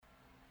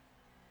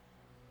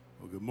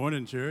Good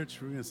morning, church.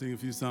 We're going to sing a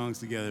few songs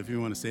together. If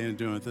you want to stand and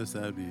join with us,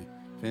 that would be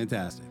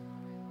fantastic.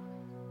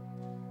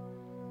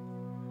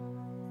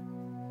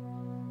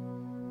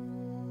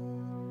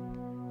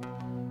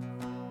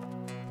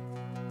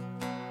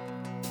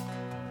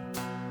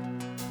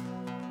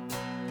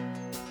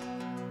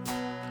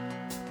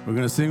 We're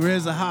going to sing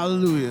Raise a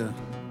Hallelujah.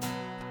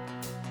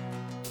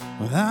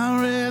 Well,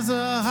 I raise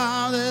a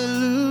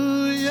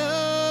hallelujah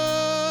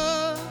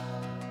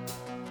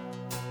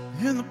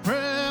in the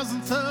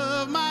presence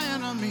of my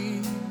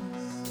enemies.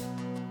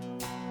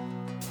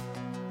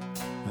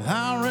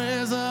 I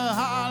raise a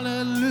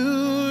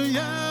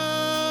hallelujah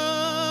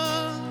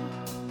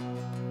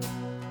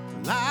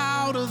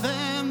louder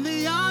than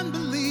the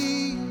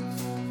unbelief.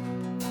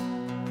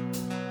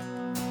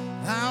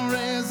 I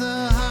raise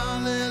a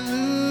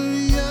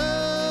hallelujah.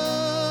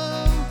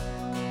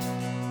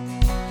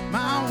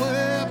 My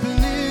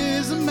weapon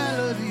is a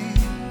melody.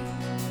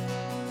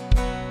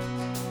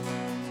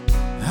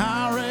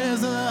 I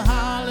raise a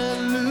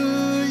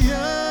hallelujah.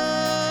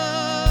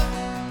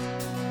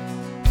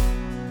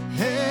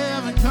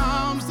 Heaven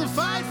comes to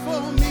fight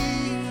for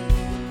me.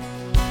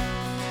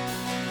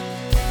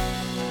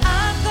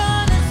 I'm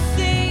gonna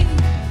sing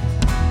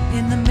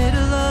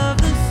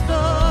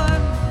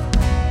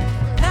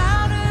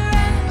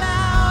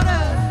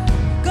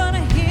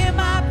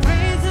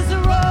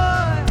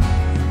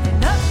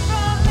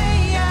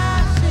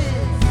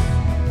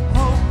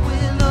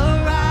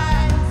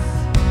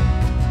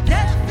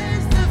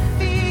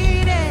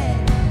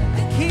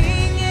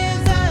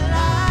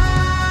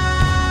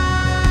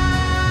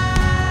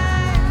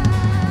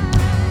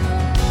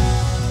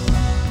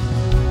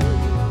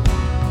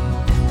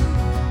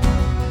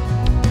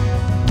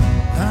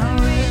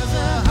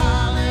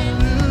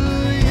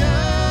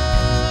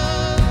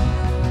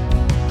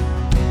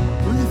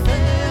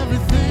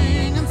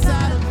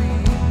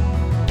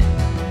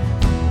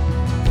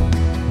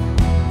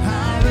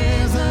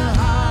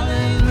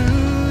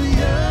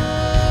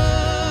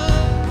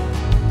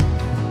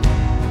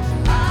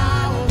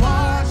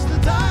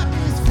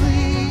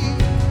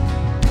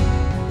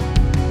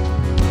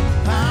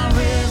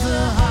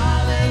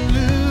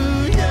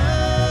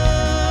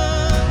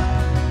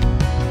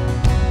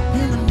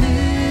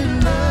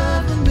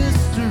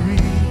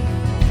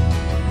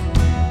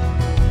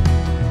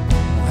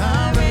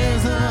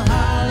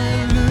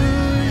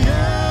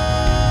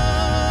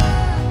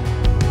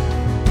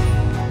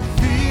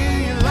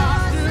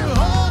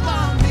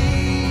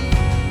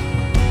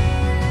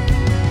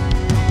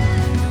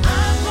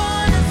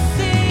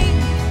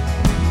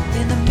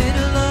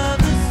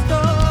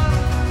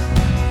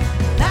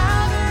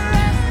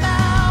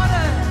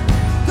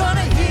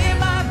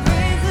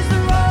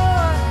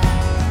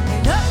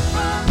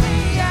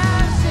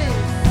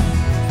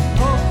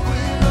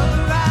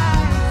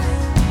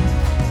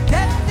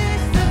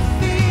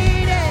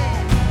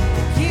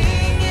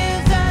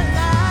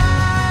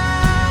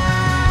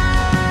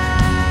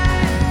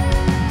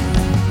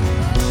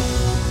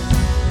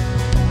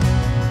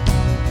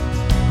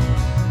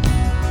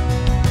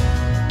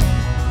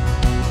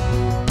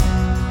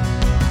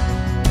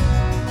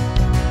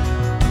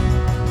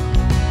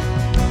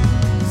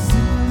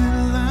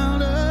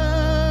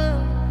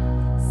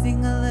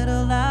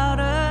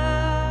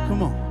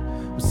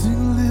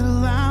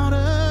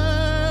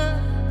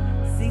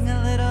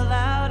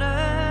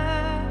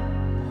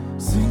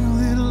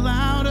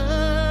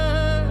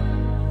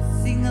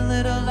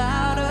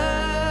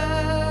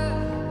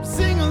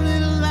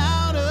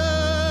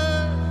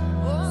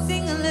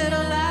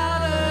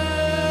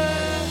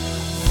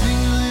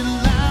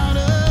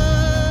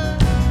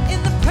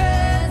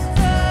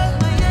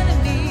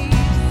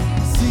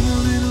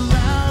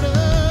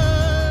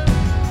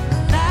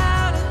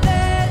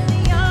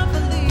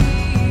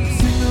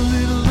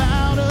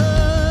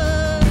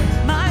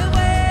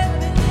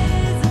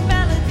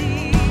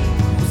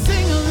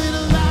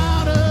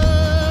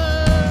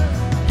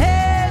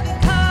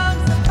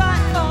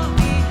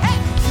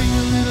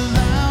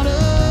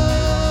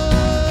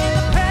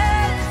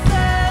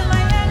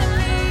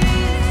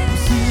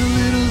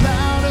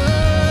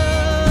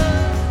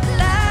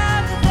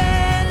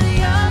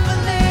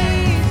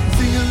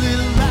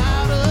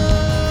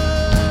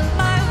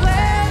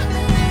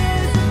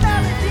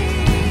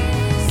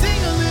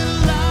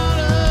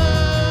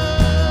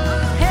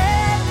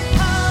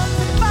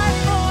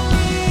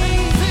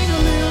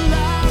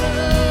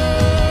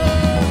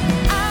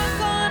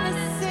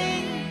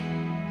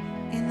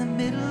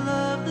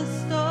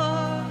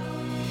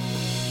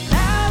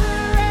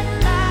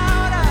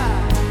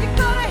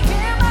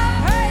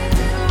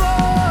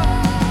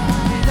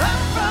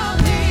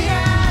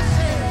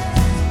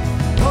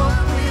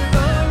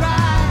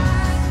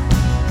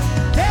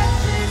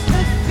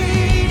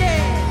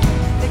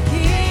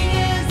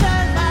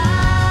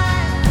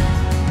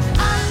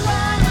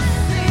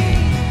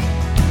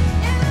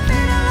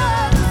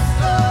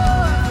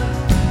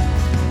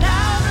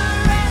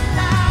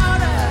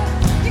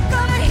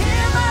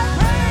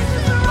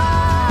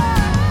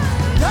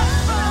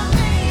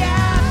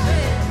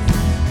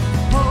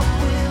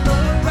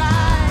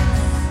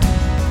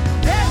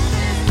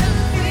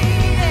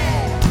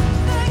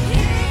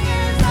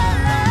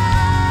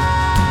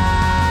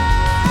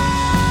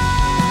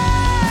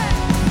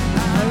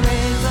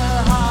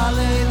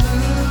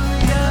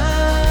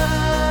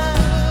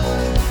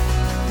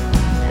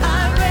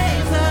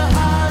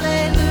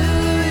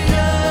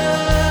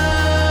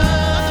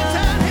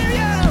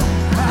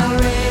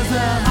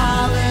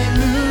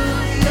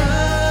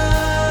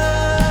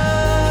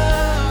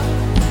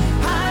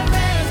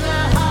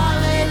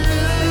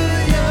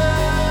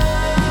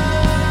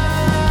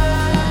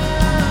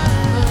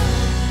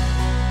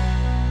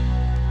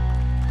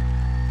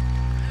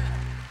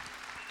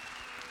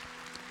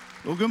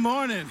good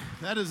morning.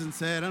 That doesn't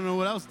say it. I don't know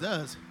what else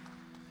does.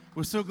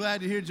 We're so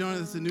glad you're here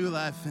joining us in New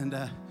Life, and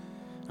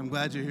I'm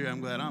glad you're here.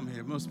 I'm glad I'm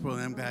here. Most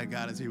importantly, I'm glad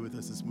God is here with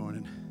us this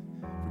morning.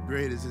 For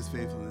great is his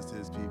faithfulness to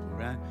his people,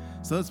 right?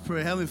 So let's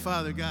pray. Heavenly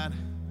Father, God,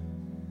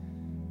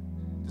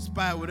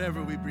 despite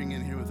whatever we bring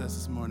in here with us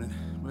this morning,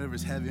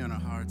 whatever's heavy on our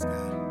hearts,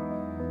 God,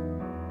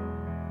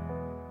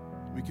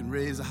 we can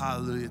raise a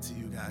hallelujah to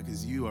you, God,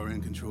 because you are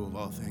in control of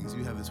all things.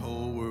 You have this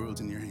whole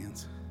world in your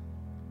hands.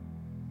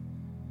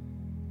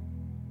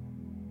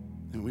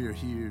 And we are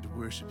here to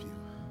worship you,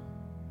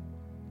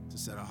 to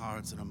set our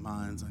hearts and our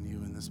minds on you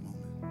in this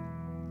moment.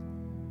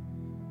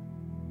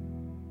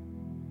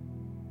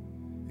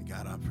 And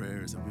God, our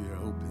prayer is that we are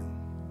open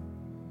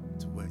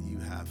to what you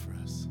have for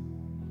us.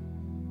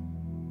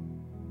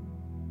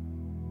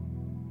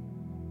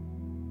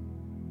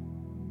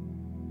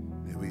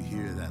 May we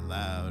hear that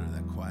loud or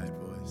that quiet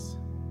voice,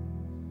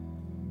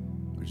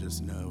 or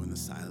just know in the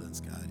silence,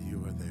 God,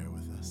 you are there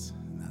with us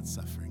in that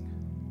suffering.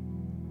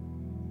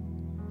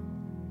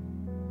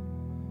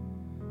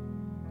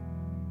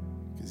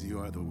 Because you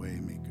are the way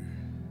maker,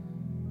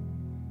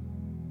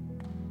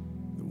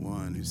 the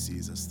one who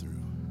sees us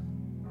through.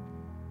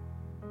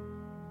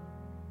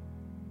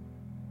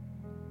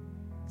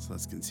 So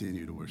let's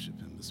continue to worship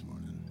him this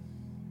morning.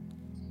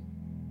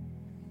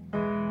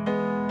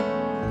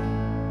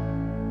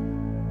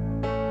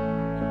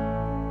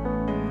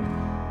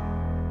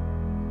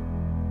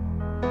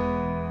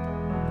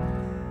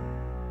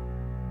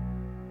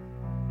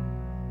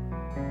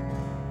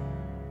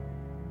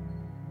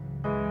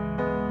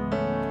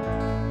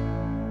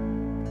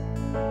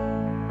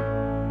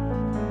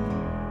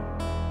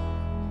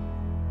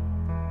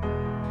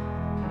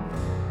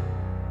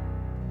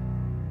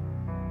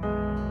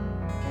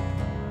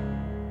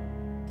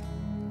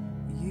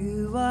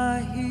 You are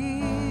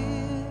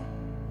here,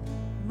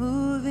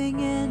 moving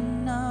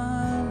in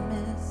our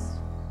midst.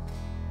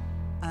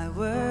 I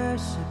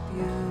worship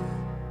you.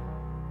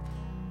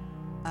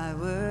 I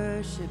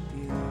worship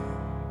you.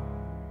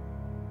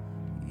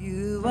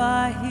 You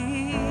are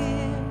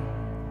here,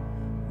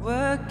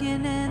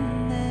 working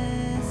in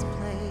this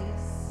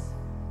place.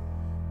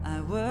 I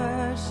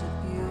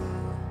worship you.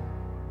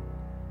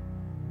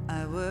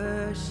 I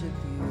worship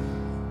you.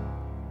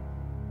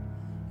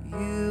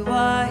 You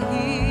are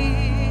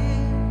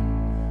here,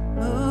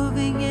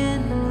 moving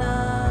in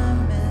our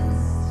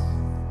midst.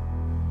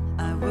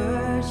 I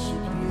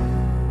worship you.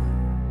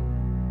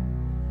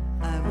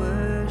 I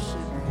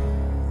worship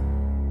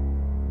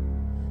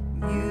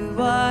you. You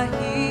are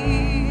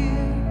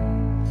here,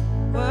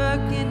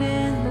 working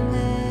in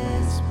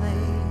this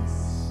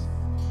place.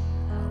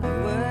 I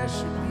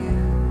worship you.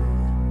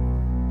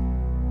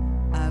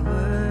 I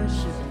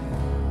worship you.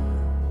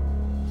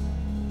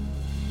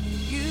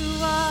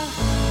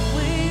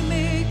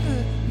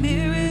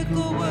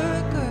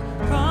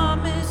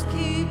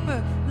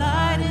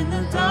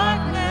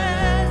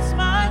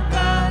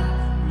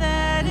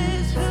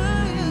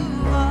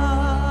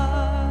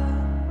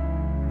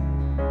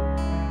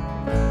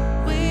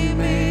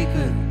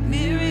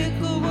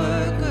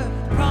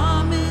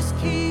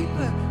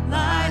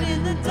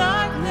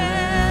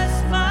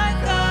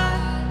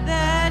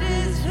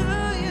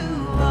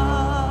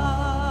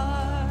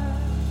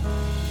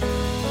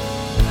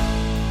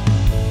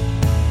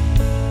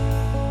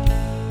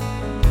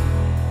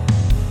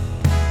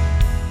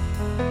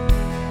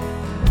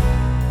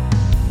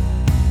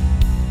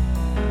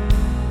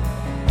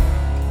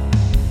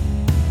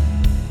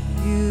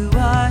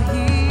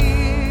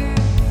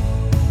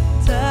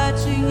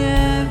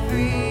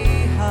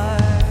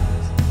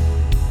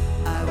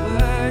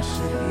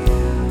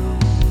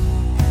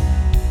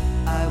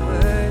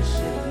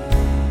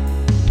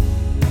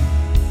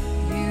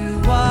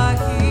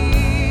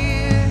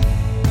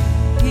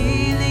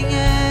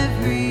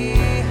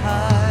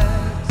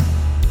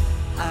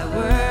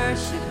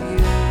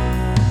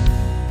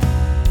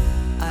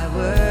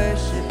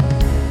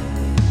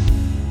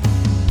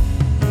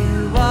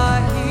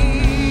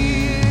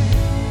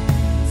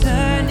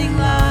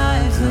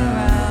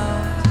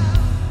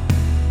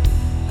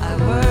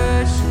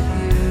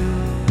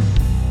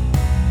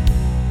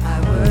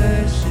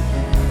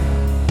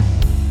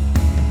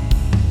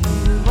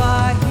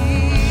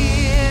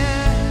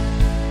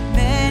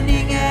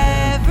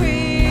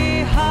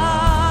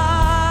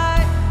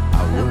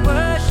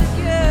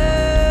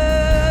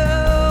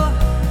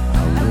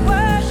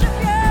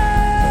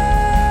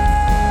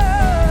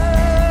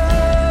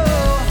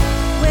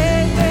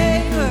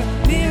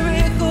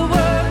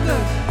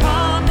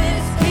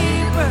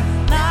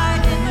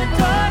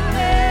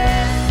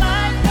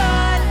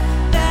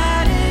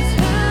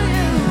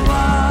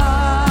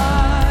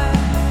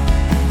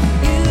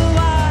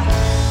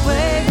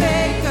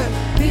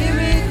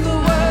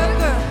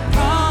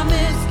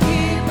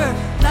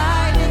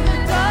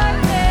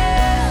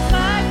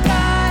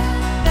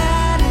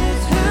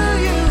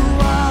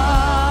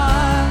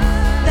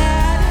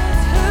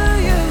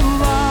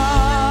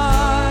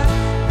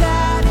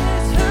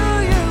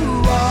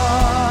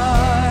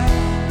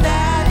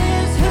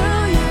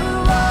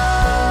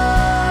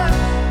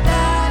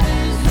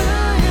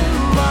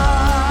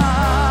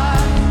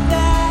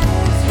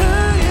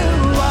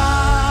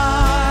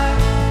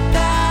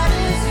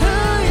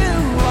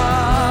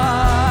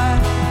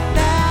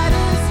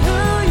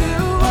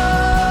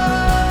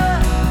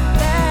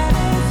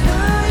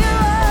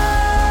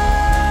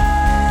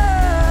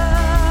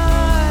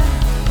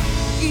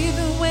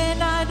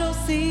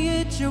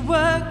 it, you're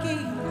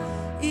working.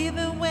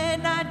 Even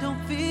when I don't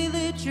feel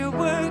it, you're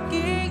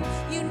working.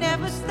 You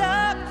never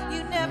stop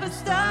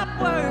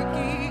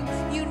working.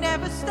 You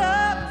never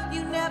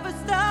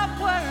stop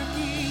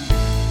working.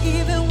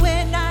 Even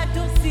when I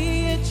don't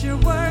see it, you're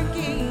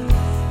working.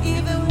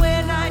 Even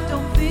when I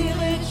don't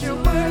feel it, you're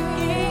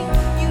working.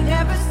 You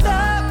never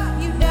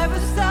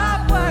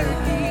stop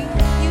working.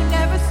 You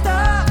never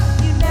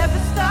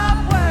stop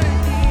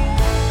working.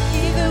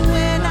 Even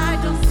when I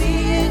don't see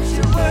it,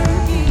 you're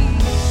working.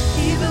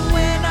 Even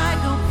when I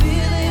don't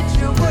feel it,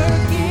 you're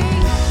working.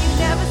 You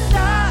never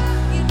stop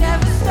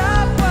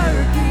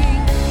working.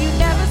 You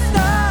never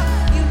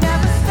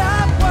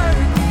stop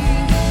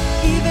working.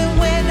 Even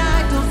when I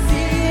don't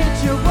see it,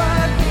 you're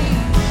working.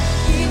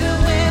 Even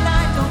when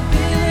I don't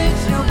feel it,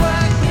 you're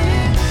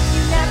working.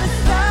 You never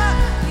stop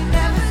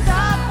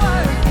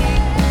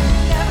working. You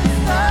never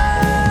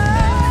stop.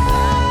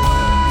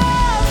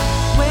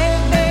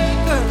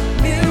 Waymaker,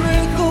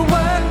 miracle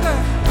worker,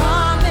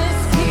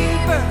 promise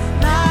keeper,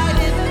 light in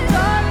the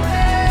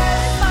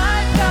darkness.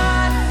 My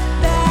God,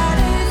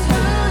 that is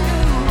who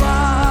you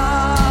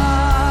are.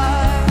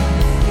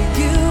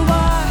 You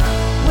are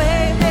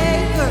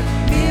waymaker,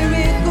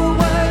 miracle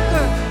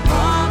worker,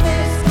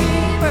 promise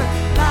keeper,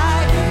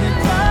 light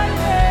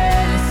in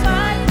the darkness.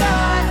 My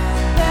God,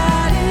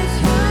 that is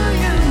who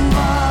you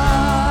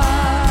are.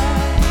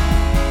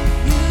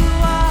 You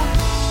are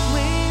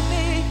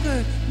waymaker,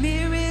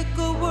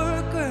 miracle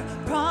worker,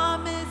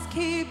 promise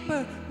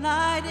keeper,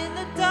 light in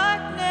the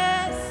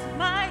darkness.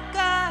 My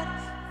God,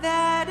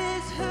 that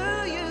is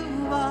who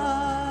you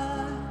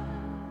are.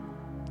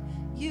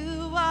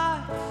 You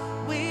are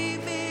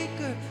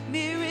waymaker,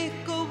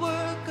 miracle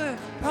worker,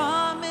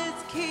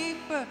 promise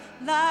keeper,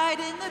 light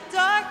in the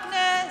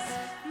darkness.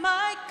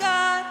 My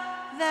God,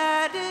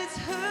 that is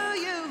who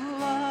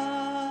you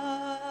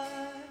are.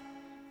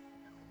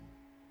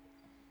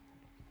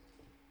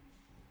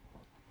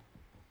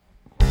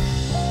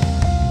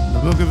 The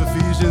book of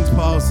Ephesians,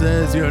 Paul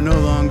says, "You are no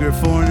longer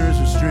foreigners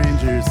or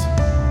strangers,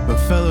 but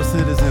fellow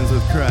citizens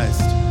with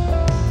Christ,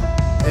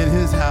 in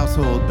his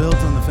household, built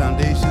on the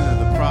foundation of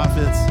the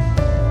prophets,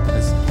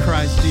 as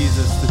Christ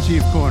Jesus, the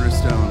chief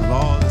cornerstone of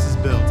all this is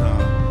built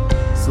on."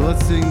 So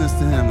let's sing this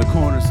to him, the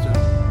cornerstone.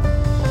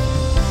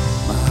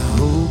 My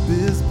hope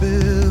is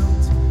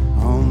built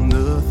on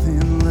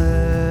nothing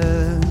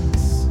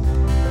less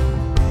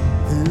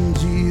than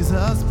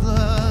Jesus'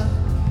 blood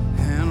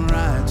and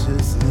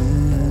righteousness.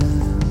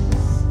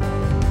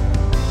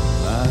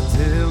 I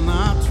dare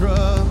not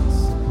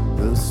trust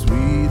the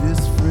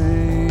sweetest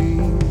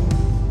frame,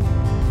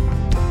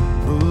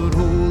 but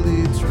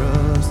wholly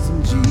trust in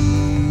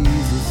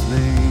Jesus'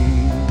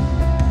 name.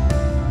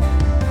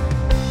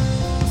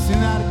 Sing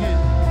that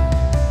again.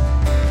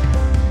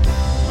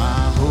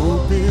 My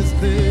hope is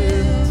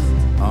built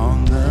on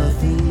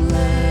nothing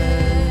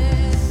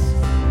less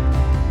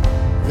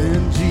than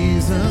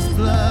Jesus'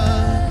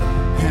 blood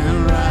and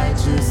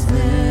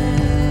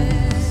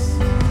righteousness.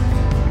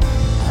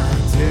 I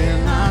dare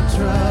not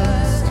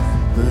trust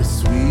the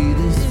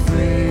sweetest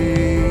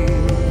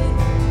frame,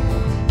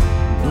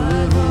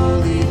 but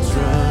wholly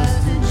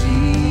trust in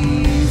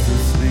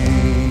Jesus'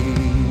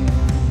 name.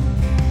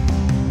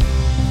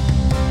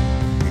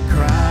 In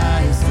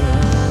Christ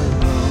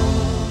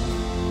alone,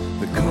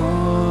 the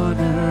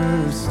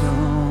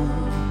cornerstone,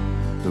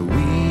 the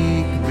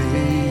weak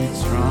made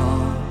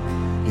strong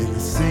in the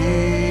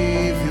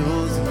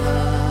Savior's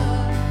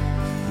love.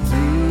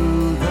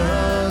 Through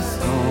the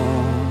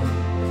storm,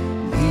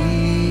 He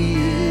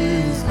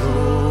is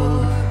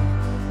Lord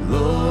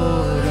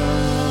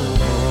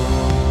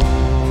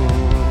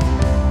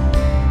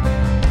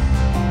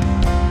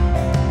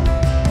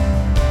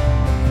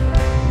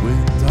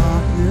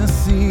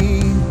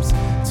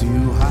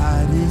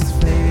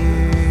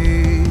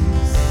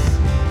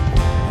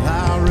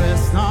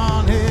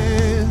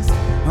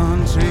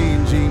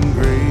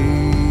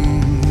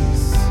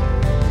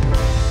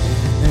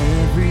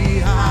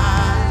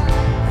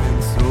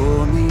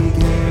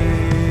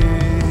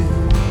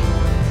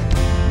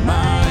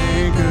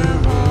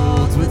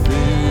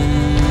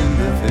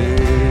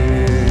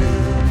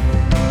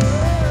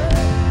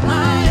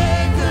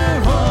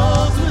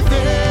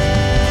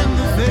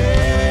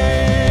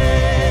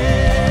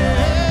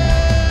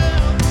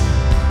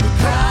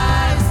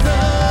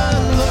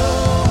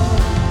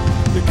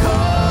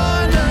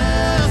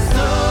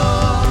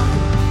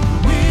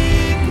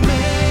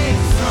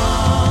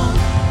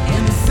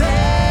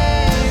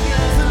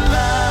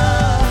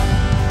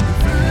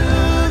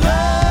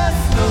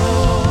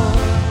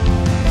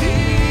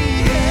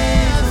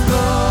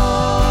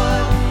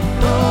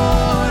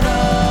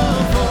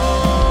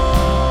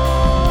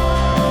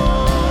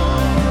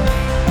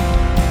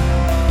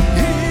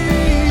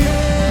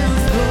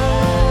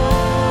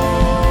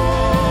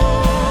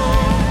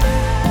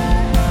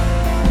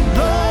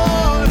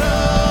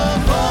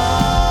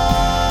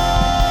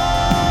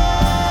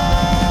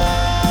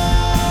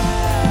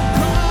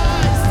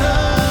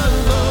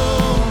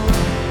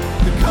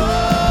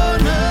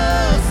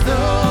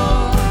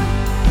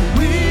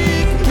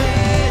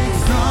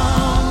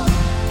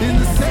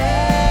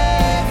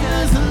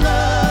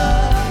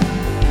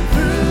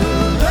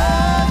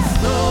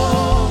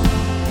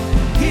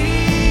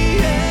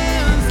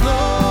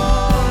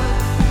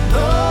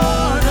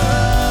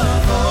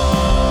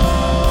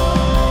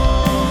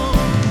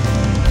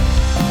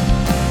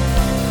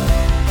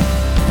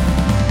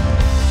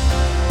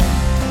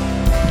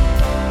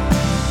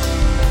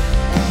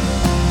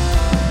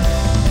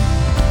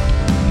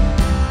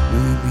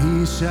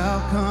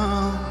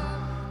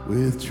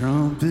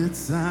trumpet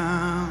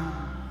sound,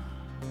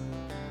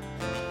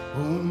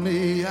 oh,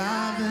 may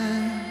I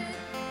then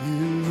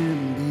in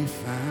him be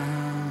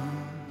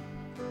found,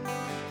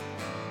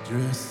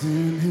 dressed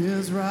in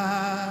his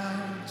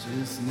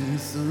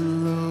righteousness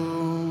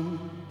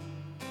alone,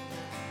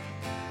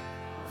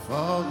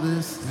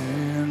 faultless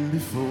stand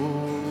before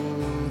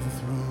the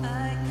throne.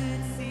 I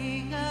could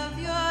sing of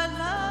your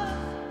love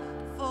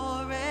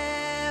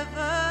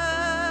forever.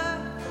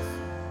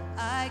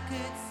 I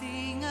could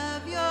sing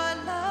of your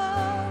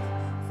love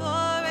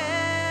forever.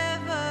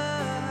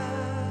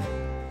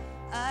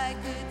 I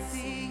could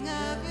sing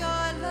of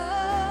your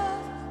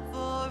love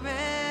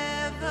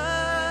forever.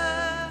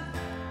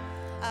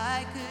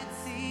 I could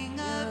sing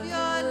of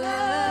your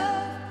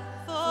love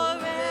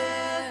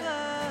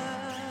forever.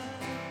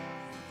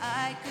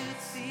 I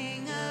could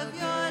sing of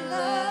your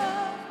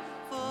love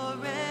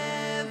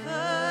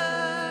forever.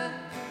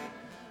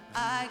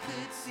 I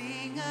could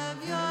sing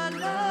of your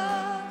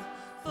love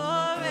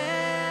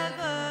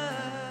forever.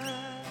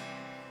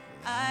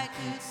 I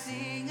could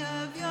sing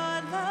of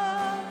your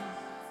love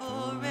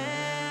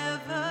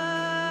forever.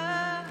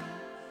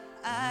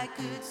 I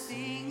could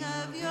sing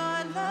of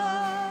your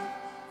love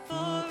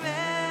forever.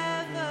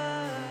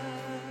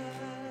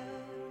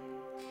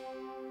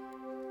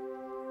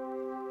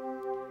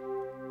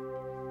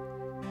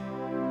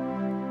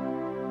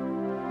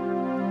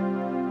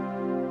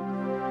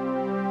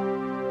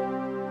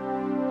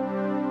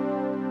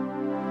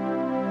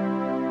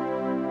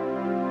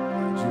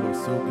 You are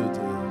so good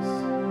to us.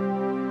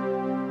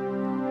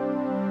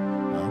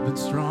 I've been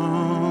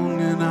strong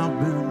and I've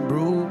been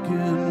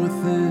broken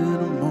within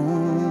a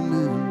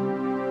moment.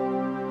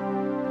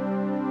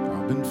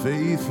 I've been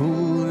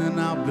faithful and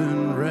I've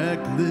been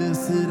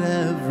reckless at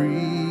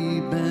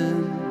every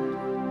bend.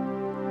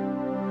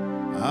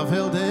 I've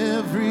held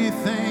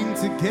everything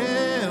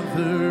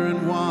together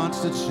and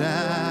watched it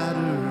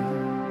shatter.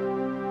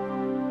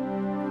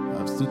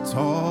 I've stood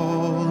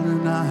tall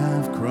and I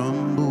have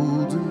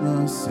crumbled in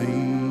the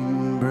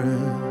same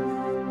breath.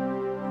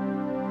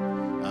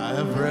 I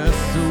have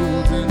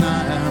wrestled and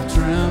I have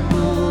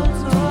trembled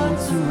toward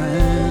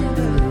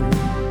surrender.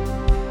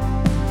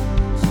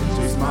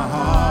 Chased my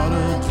heart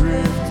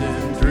adrift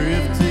and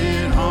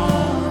drifted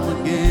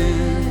home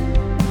again.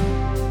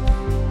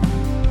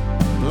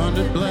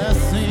 Plundered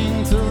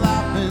blessing till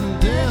I've been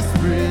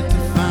desperate to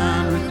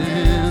find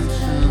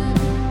redemption.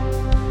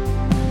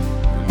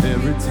 And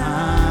every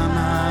time I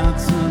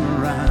turn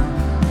around,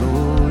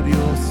 Lord,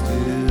 you're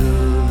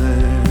still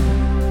there.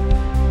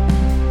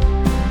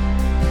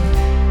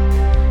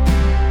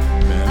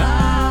 And I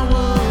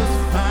was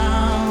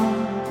found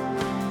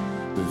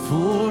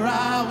before I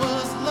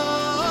was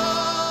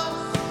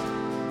lost.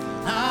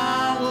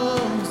 I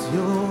was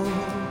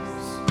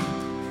yours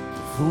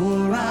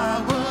before I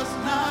was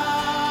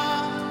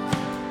not.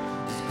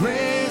 There's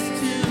grace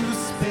to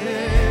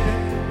spare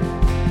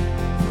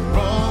for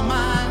all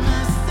my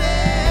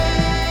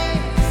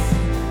mistakes.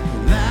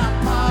 And that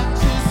part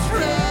just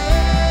wrecks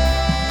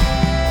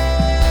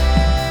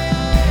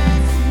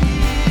me.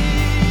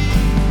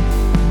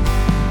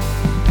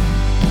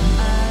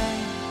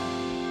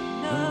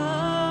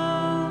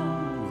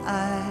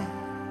 I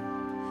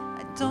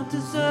don't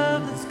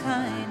deserve this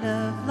kind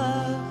of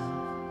love.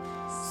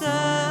 Somehow,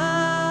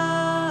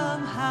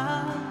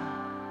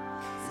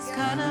 this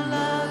kind of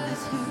love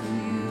is who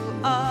you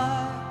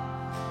are.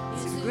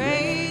 It's a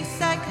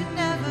grace I could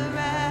never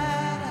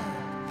add up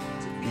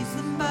to be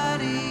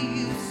somebody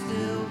you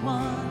still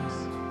want.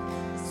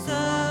 Somehow,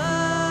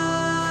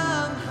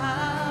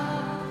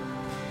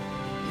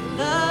 you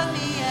love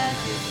me as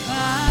you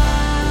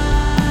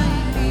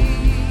find me.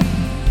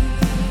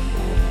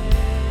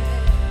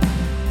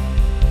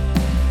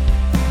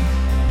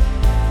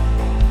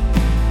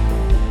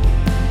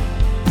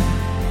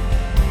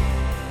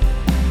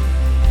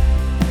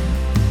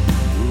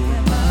 Who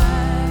am I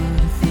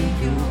to think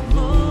your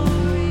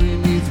glory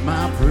needs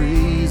my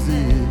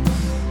praises?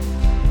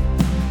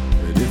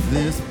 But if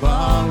this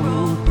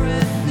borrowed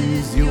breath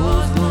is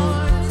yours,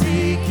 Lord,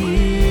 take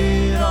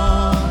it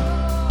all.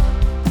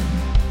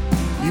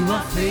 You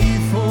are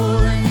faithful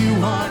and you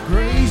are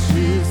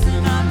gracious,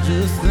 and I'm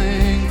just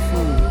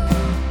thankful.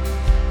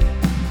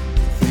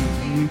 Think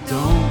you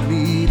don't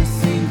need a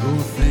single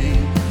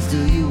thing,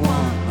 still you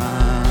want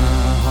my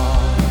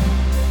heart.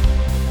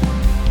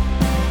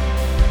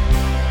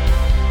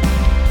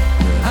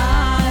 I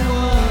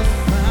was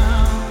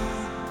found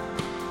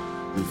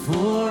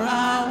before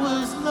I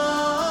was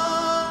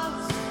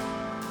lost,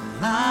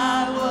 and I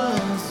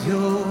was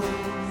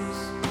yours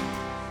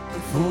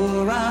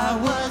before I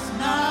was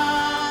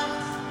not.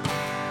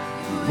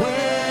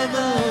 Where the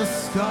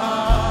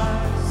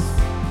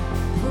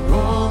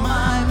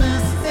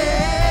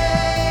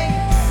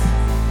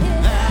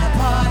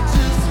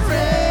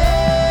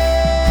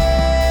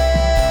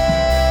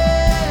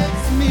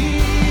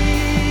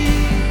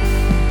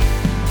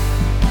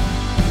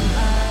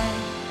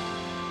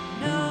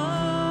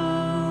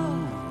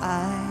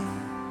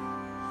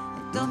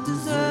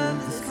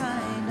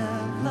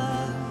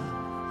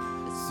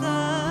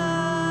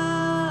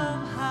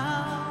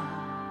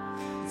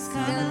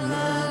kind of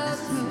love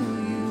is who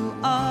you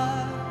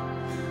are.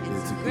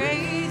 It's a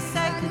grace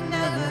I could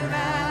never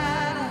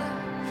add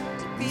up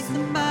to be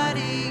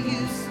somebody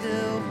you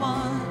still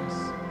want.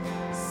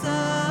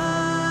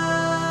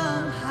 Somehow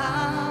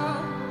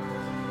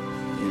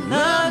you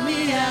love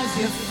me as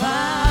you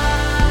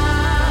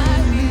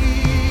find me.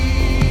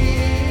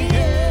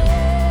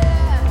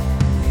 Yeah.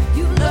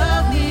 You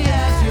love me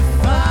as you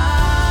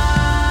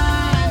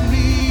find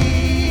me.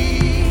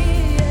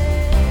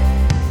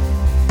 Yeah.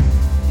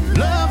 You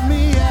love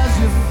me as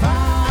you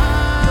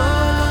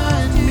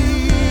find me.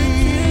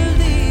 You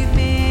leave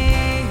me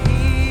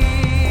here.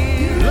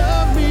 You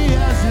love me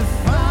as you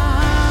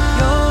find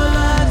Your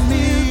love's me.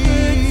 too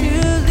good to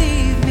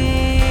leave me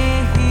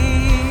here.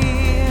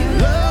 You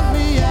love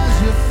me as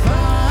you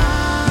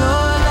find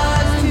Your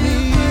love's too me.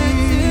 good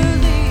to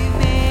leave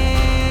me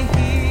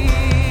here.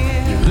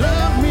 You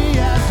love me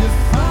as you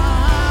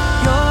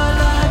find Your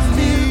love's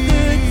too me.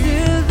 good to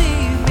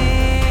leave me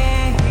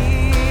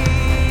here.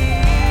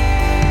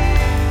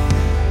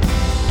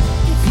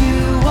 If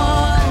you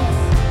want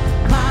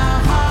my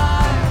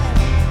heart,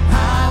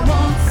 I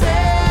won't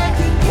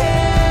second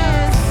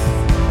guess.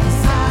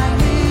 'Cause I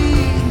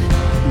need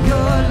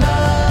your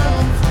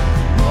love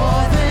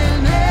more than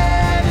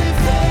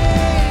anything.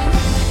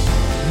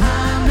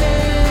 I'm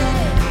in,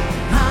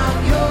 I'm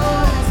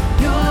yours.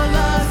 Your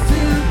love's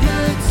too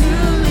good to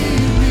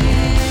leave me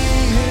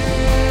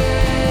here.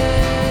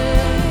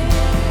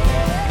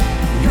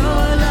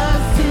 Your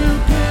love's too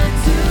good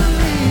to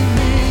leave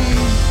me.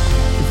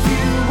 If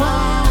you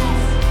want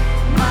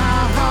my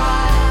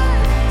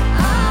heart,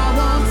 I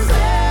won't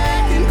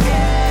second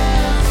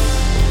guess.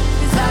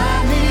 'Cause I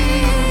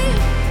need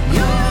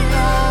your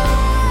love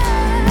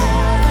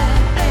more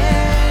than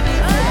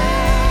anything.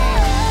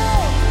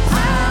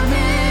 I'm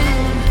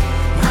in,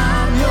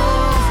 I'm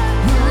yours.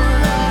 Your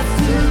love's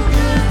too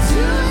good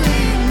to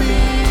leave me.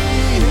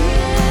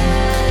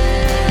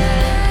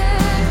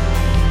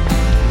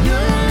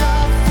 Your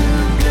love's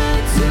too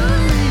good to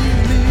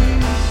leave me.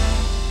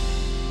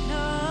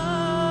 No,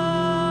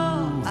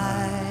 I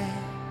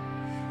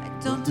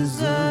don't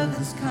deserve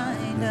this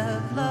kind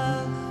of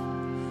love.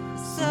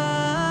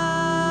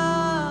 Somehow,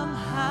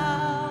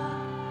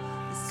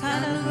 this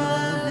kind of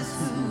love is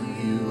who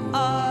you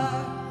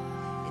are.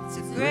 It's a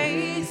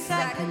grace I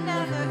could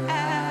never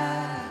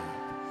add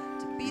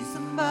to be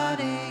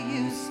somebody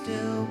you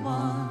still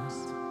want.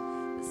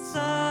 But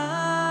somehow,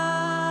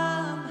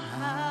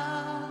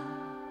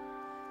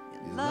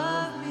 you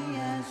love me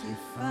as you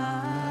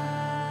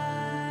find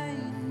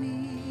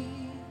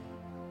me.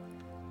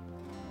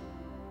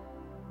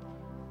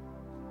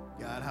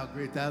 God, how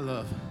great that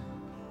love.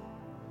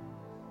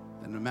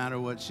 That no matter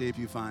what shape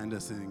you find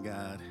us in,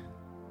 God,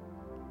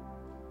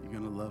 you're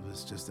going to love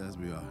us just as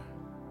we are.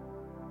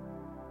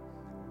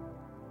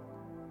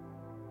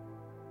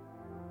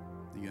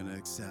 You're going to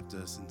accept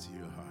us into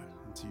your heart,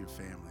 into your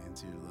family,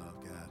 into your love,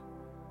 God.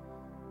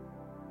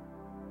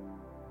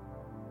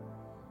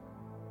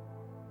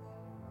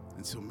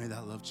 And so may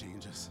that love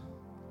change us.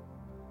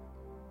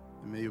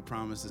 And may your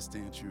promises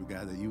stand true,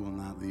 God, that you will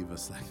not leave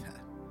us like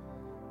that.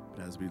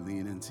 But as we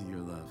lean into your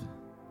love,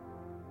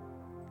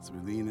 as we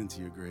lean into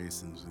your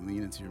grace, and as we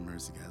lean into your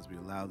mercy, God, as we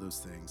allow those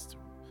things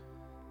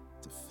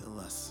to fill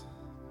us,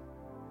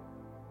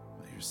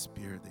 by your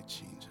Spirit, they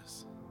change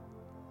us.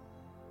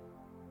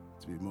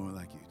 To be more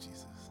like you,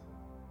 Jesus.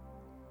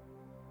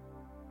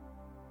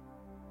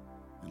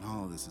 And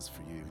all of this is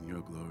for you and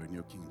your glory and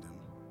your kingdom.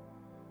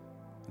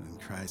 And in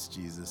Christ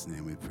Jesus'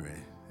 name we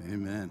pray.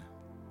 Amen.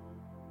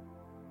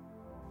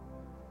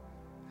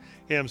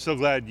 Hey, I'm so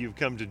glad you've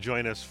come to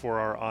join us for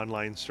our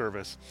online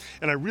service.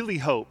 And I really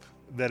hope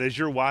that as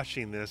you're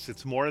watching this,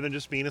 it's more than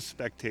just being a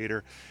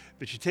spectator,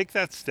 but you take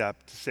that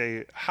step to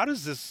say, how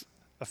does this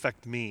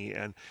affect me?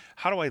 And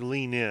how do I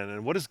lean in?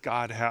 And what does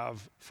God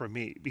have for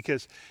me?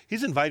 Because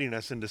he's inviting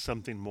us into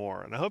something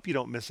more. And I hope you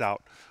don't miss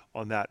out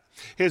on that.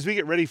 Hey, as we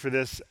get ready for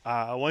this,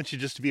 I want you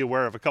just to be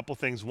aware of a couple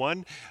things.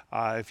 One,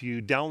 if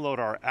you download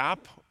our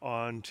app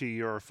onto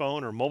your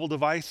phone or mobile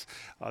device,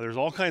 there's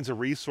all kinds of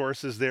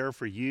resources there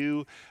for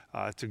you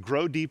to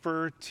grow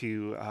deeper,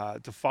 to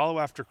follow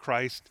after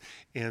Christ.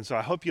 And so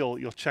I hope you'll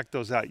check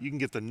those out. You can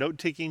get the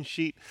note-taking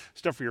sheet,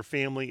 stuff for your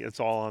family. It's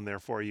all on there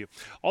for you.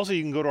 Also,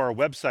 you can go to our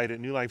website at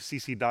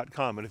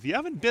newlifecc.com. And if you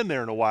haven't been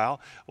there in a while,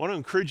 I want to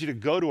encourage you to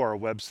go to our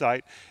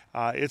website.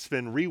 It's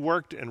been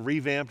reworked and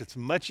revamped. It's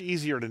much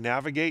easier to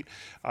navigate.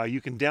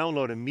 You can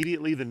download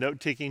immediately the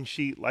note-taking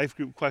sheet, life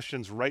group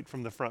questions right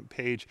from the front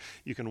page.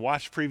 You can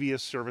watch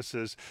previous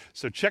services.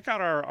 So check out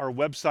our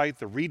website,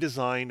 the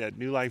redesign at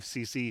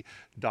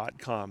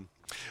newlifecc.com.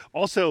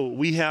 Also,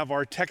 we have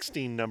our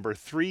texting number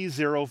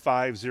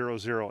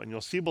 30500, and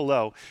you'll see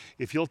below,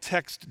 if you'll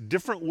text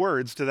different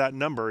words to that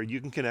number,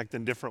 you can connect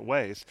in different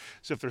ways.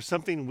 So if there's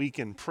something we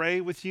can pray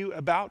with you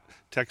about,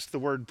 text the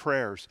word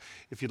prayers.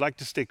 If you'd like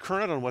to stay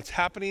current on what's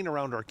happening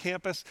around our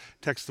campus,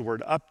 text the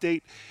word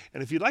update.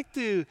 And if you'd like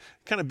to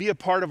kind of be a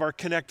part of our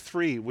Connect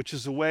 3, which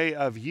is a way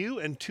of you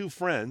and two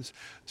friends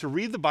to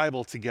read the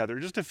Bible together,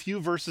 just a few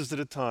verses at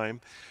a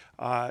time,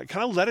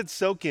 kind of let it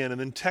soak in and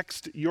then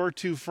text your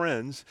 2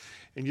 friends.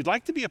 And you'd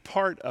like to be a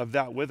part of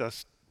that with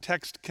us.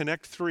 Text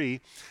Connect3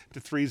 to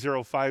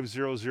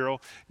 30500.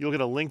 You'll get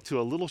a link to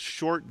a little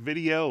short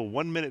video, a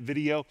 1-minute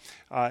video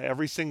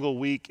every single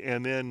week,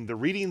 and then the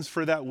readings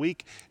for that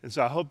week. And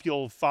so I hope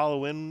you'll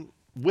follow in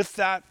with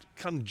that.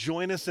 Come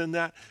join us in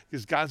that,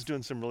 because God's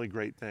doing some really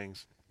great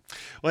things.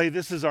 Well, hey,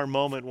 this is our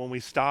moment when we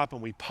stop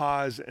and we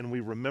pause and we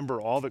remember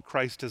all that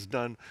Christ has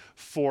done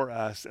for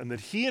us, and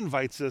that he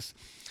invites us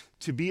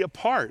to be a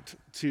part,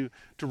 to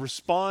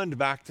respond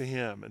back to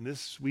him. And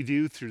this we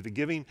do through the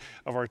giving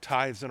of our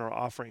tithes and our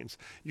offerings.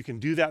 You can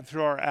do that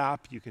through our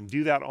app. You can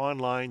do that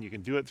online. You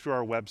can do it through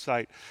our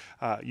website.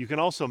 You can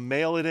also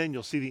mail it in.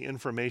 You'll see the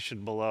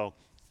information below.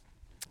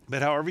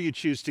 But however you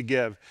choose to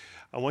give,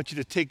 I want you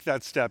to take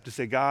that step to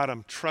say, God,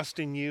 I'm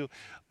trusting you.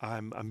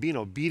 I'm being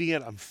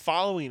obedient. I'm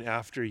following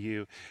after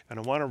you. And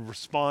I want to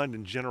respond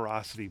in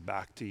generosity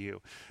back to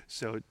you.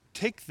 So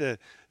take the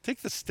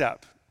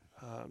step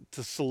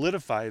to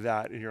solidify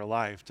that in your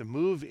life, to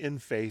move in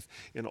faith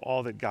in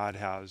all that God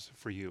has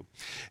for you.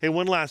 Hey,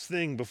 one last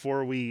thing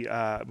before we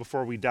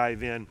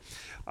dive in.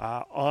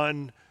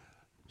 On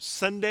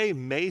Sunday,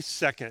 May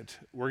 2nd,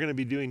 we're going to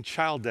be doing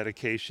child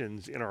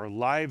dedications in our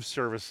live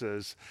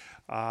services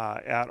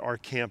at our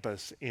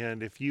campus.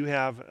 And if you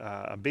have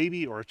a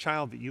baby or a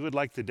child that you would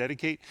like to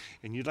dedicate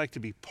and you'd like to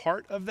be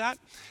part of that,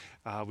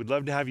 we'd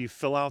love to have you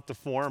fill out the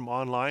form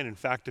online. In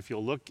fact, if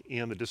you'll look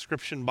in the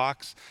description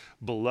box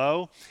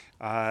below,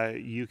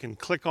 you can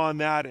click on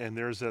that, and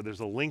there's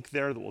a link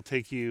there that will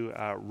take you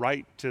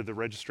right to the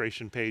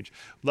registration page.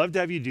 Love to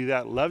have you do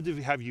that. Love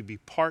to have you be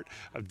part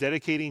of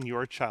dedicating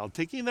your child,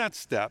 taking that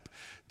step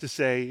to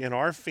say, in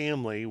our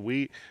family,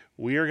 we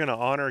are going to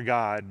honor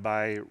God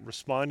by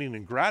responding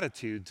in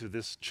gratitude to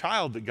this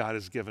child that God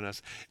has given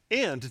us,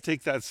 and to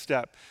take that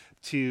step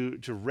to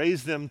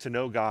raise them to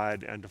know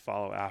God and to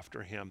follow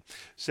after him.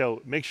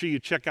 So make sure you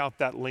check out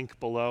that link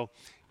below,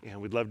 and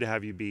we'd love to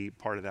have you be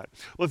part of that.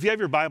 Well, if you have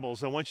your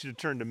Bibles, I want you to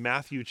turn to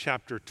Matthew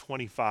chapter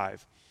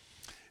 25.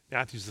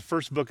 Matthew's the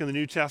first book in the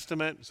New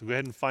Testament, so go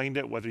ahead and find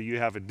it, whether you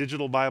have a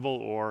digital Bible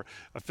or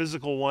a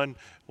physical one.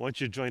 I want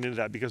you to join into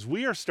that, because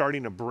we are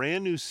starting a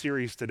brand new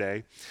series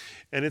today,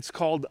 and it's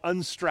called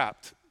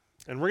Unstrapped.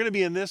 And we're going to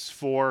be in this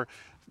for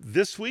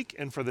this week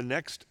and for the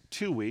next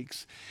 2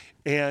 weeks.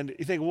 And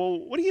you think, well,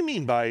 what do you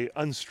mean by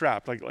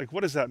unstrapped? Like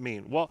what does that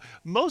mean? Well,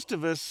 most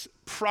of us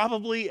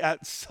probably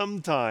at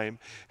some time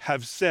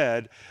have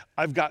said,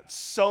 I've got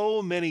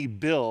so many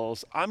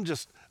bills,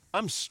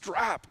 I'm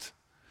strapped.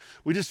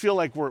 We just feel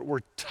like we're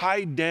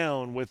tied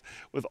down with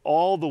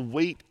all the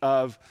weight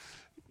of,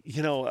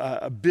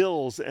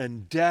 bills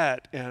and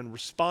debt and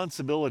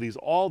responsibilities,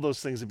 all those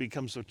things that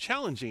become so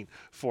challenging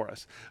for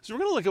us. So we're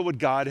going to look at what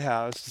God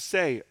has to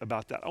say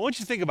about that. I want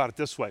you to think about it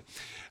this way.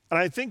 And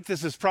I think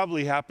this has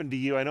probably happened to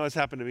you. I know it's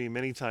happened to me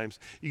many times.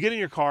 You get in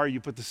your car,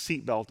 you put the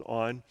seatbelt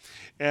on,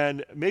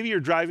 and maybe you're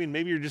driving,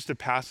 maybe you're just a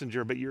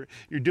passenger, but you're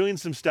doing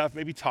some stuff,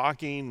 maybe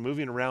talking,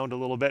 moving around a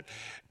little bit,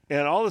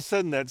 and all of a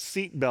sudden that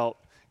seatbelt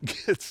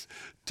gets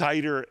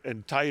tighter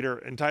and tighter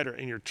and tighter,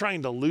 and you're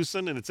trying to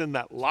loosen, and it's in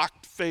that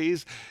locked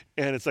phase,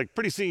 and it's like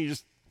pretty soon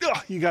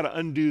you got to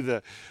undo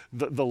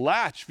the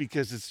latch,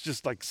 because it's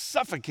just like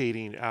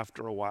suffocating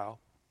after a while.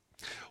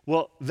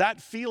 Well, that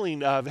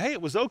feeling of, hey,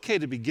 it was okay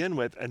to begin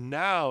with, and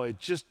now it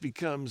just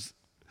becomes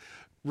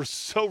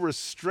so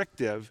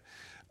restrictive,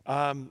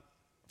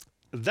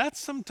 that's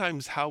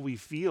sometimes how we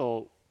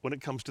feel when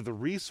it comes to the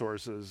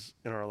resources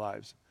in our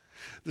lives.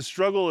 The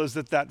struggle is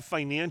that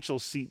financial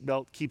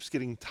seatbelt keeps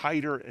getting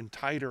tighter and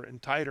tighter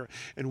and tighter,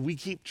 and we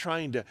keep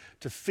trying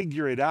to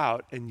figure it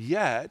out, and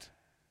yet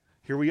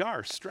here we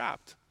are,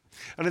 strapped.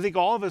 And I think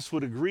all of us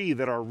would agree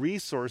that our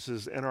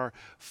resources and our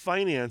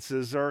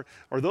finances are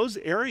those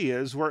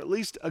areas where at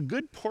least a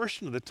good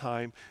portion of the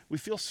time we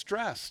feel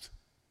stressed,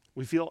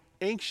 we feel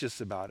anxious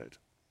about it.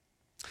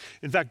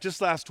 In fact,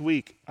 just last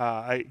week,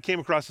 I came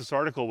across this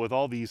article with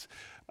all these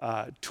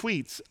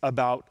tweets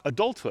about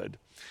adulthood.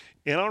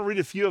 And I'll read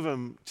a few of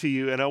them to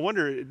you, and I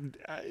wonder,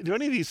 do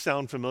any of these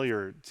sound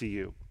familiar to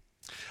you?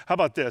 How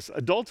about this?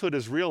 Adulthood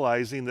is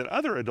realizing that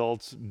other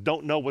adults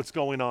don't know what's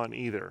going on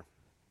either.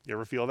 You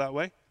ever feel that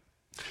way?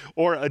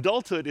 Or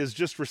adulthood is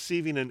just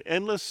receiving an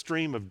endless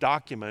stream of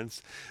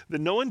documents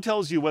that no one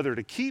tells you whether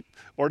to keep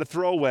or to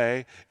throw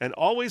away, and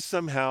always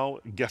somehow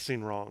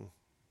guessing wrong.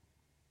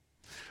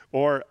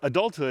 Or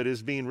adulthood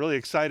is being really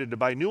excited to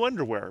buy new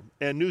underwear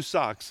and new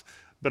socks,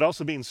 but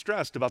also being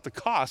stressed about the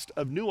cost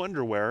of new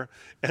underwear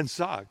and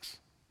socks.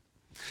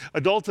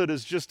 Adulthood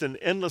is just an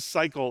endless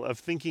cycle of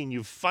thinking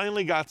you've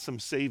finally got some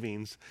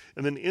savings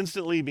and then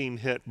instantly being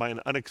hit by an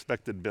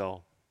unexpected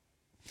bill.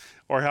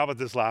 Or how about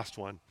this last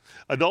one?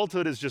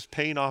 Adulthood is just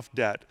paying off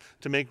debt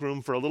to make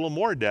room for a little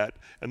more debt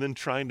and then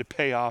trying to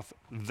pay off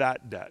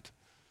that debt.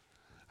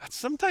 That's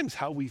sometimes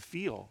how we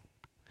feel.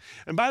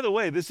 And by the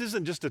way, this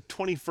isn't just a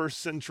 21st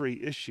century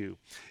issue.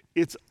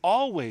 It's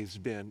always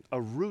been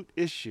a root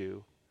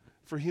issue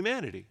for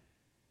humanity.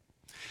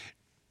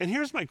 And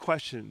here's my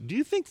question. Do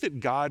you think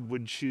that God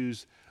would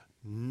choose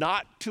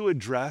not to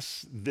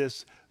address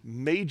this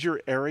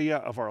major area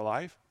of our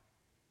life?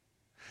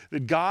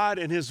 That God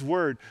and his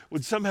word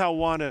would somehow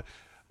want to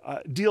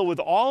deal with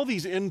all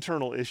these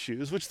internal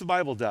issues, which the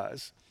Bible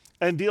does,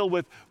 and deal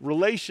with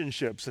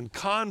relationships and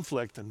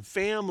conflict and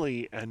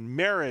family and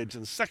marriage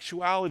and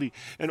sexuality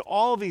and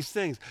all these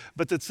things,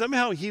 but that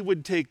somehow he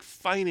would take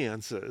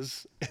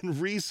finances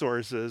and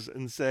resources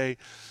and say,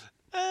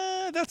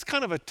 that's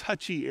kind of a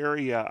touchy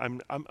area.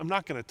 I'm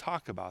not going to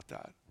talk about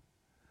that.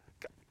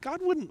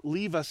 God wouldn't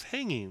leave us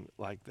hanging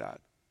like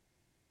that.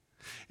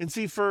 And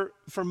see, for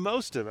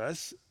most of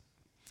us,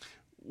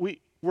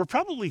 we're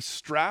probably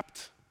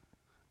strapped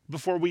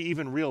before we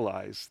even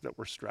realize that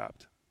we're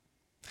strapped.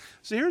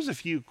 So here's a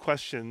few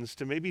questions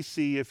to maybe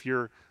see if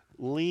you're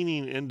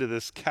leaning into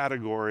this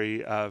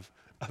category of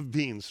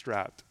being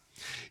strapped.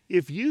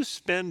 If you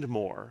spend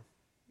more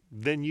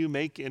than you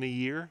make in a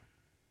year,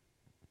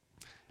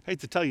 I hate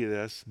to tell you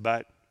this,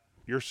 but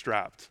you're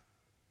strapped.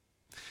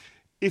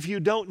 If you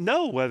don't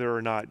know whether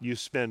or not you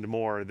spend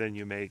more than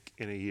you make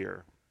in a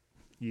year,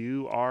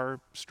 you are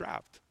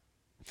strapped.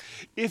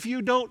 If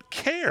you don't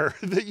care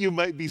that you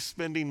might be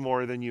spending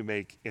more than you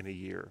make in a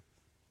year,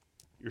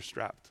 you're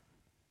strapped.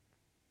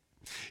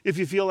 If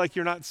you feel like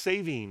you're not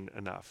saving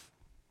enough,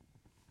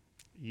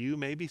 you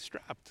may be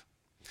strapped.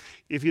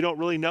 If you don't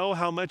really know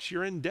how much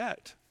you're in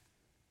debt,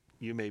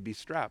 you may be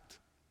strapped.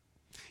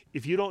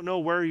 If you don't know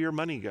where your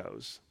money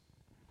goes,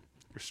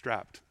 you're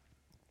strapped.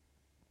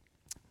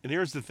 And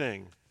here's the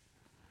thing.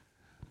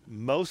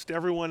 Most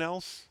everyone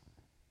else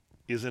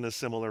is in a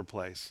similar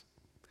place.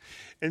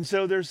 And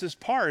so there's this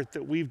part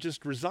that we've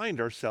just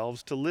resigned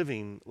ourselves to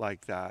living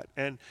like that.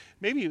 And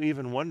maybe you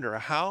even wonder,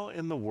 how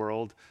in the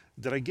world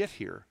did I get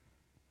here?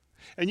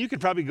 And you could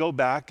probably go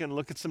back and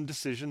look at some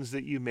decisions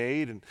that you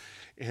made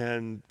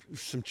and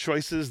some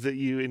choices that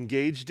you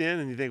engaged in,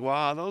 and you think,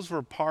 wow, those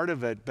were part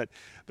of it. But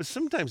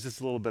sometimes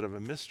it's a little bit of a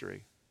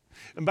mystery.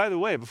 And by the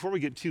way, before we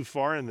get too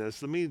far in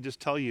this, let me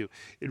just tell you,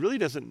 it really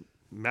doesn't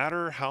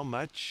matter how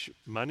much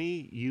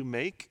money you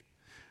make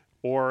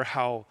or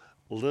how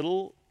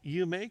little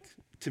you make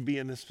to be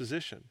in this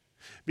position,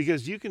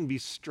 because you can be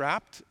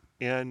strapped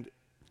and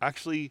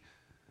actually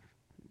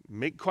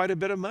make quite a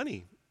bit of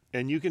money,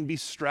 and you can be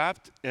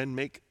strapped and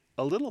make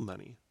a little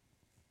money.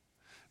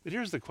 But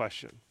here's the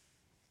question.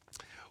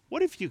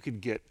 What if you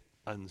could get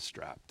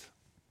unstrapped?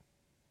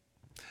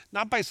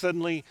 Not by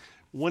suddenly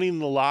winning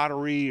the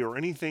lottery or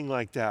anything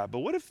like that, but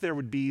what if there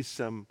would be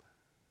some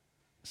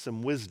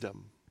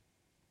wisdom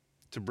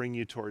to bring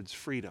you towards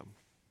freedom?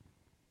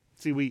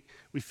 See, we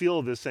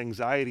feel this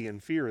anxiety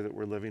and fear that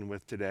we're living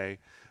with today,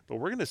 but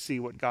we're going to see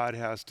what God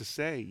has to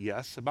say,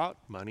 yes, about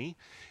money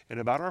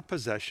and about our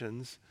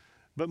possessions,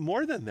 but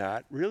more than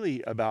that,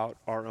 really about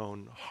our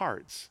own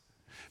hearts,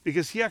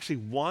 because he actually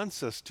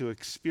wants us to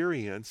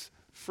experience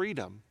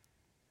freedom.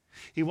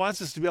 He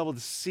wants us to be able to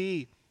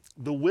see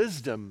the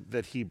wisdom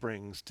that he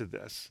brings to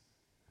this,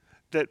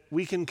 that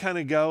we can kind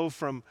of go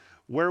from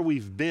where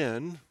we've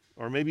been,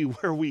 or maybe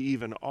where we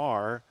even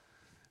are,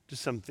 to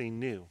something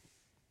new.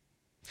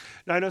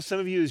 Now, I know some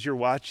of you, as you're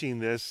watching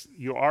this,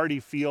 you already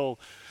feel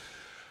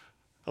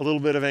a little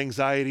bit of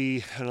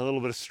anxiety and a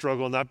little bit of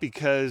struggle, not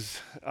because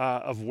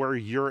of where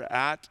you're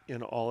at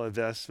in all of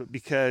this, but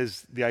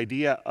because the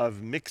idea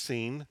of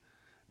mixing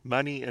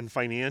money and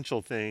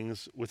financial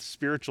things with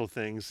spiritual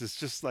things is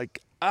just like,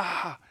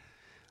 I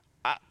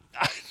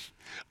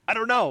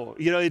don't know.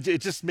 You know, it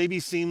just maybe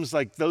seems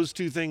like those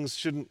two things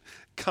shouldn't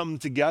come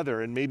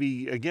together. And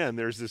maybe, again,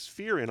 there's this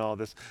fear in all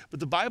this. But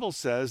the Bible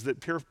says that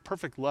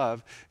perfect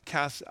love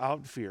casts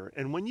out fear.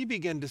 And when you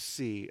begin to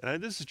see,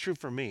 and this is true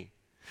for me,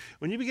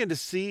 when you begin to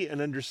see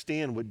and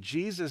understand what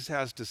Jesus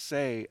has to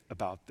say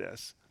about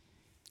this,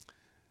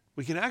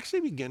 we can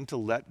actually begin to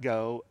let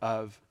go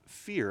of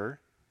fear,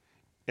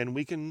 and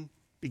we can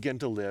begin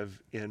to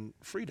live in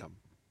freedom.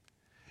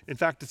 In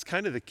fact, it's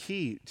kind of the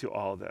key to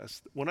all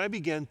this. When I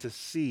begin to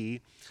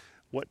see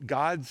what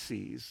God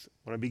sees,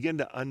 when I begin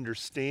to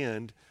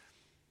understand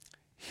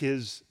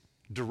his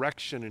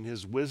direction and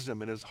his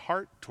wisdom and his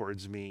heart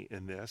towards me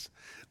in this,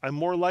 I'm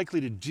more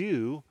likely to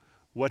do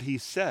what he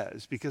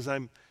says, because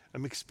I'm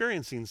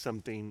experiencing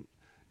something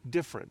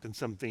different and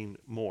something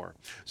more.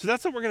 So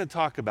that's what we're going to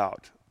talk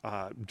about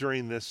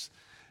during this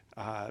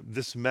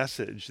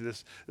message,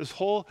 this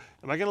whole,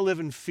 am I going to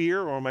live in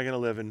fear or am I going to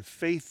live in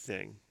faith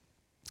thing?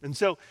 And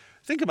so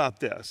think about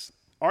this.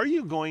 Are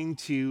you going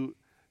to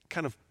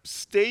kind of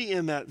stay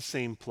in that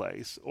same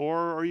place, or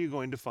are you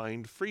going to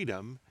find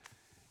freedom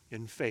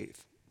in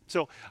faith?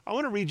 So I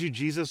want to read you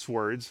Jesus'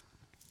 words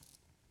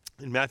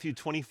in Matthew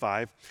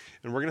 25,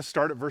 and we're going to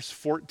start at verse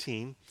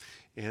 14.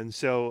 And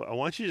so I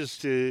want you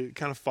just to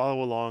kind of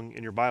follow along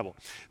in your Bible.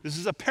 This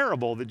is a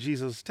parable that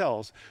Jesus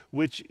tells,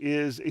 which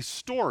is a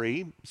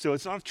story. So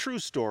it's not a true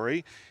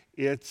story.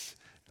 It's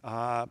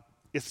not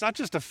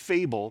just a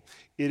fable.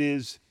 It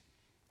is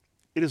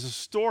a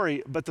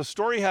story, but the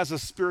story has a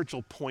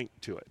spiritual point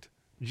to it.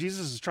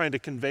 Jesus is trying to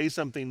convey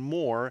something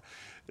more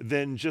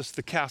than just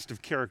the cast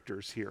of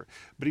characters here.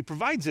 But he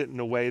provides it in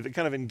a way that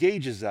kind of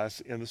engages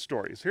us in the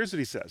stories. Here's what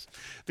he says.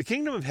 The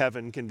kingdom of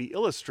heaven can be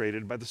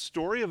illustrated by the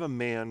story of a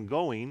man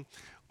going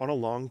on a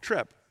long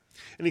trip.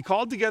 And he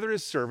called together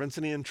his servants,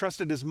 and he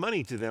entrusted his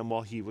money to them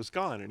while he was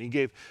gone. And he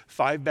gave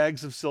 5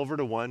 bags of silver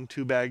to one,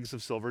 2 bags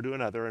of silver to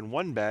another, and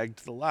 1 bag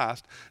to the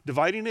last,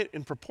 dividing it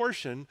in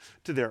proportion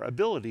to their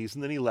abilities.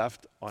 And then he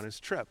left on his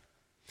trip.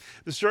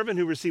 The servant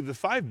who received the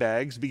 5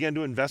 bags began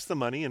to invest the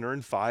money and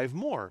earned 5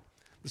 more.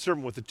 The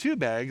servant with the 2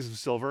 bags of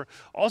silver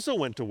also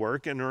went to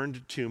work and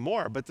earned 2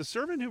 more. But the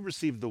servant who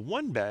received the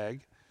 1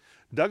 bag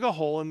dug a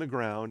hole in the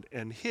ground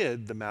and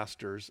hid the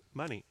master's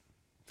money.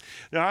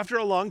 Now, after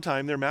a long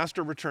time, their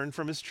master returned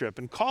from his trip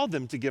and called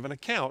them to give an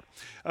account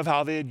of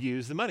how they had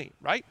used the money,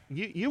 right?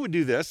 You would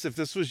do this if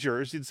this was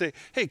yours. You'd say,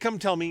 hey, come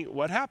tell me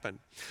what happened.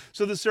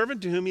 So the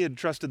servant to whom he had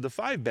trusted the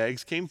 5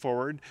 bags came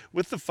forward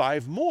with the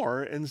 5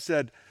 more and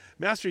said,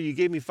 Master, you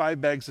gave me 5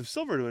 bags of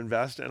silver to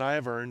invest, and I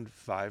have earned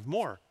 5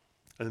 more.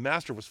 And the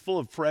master was full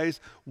of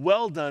praise.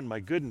 Well done, my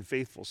good and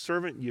faithful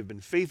servant. You've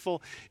been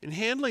faithful in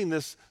handling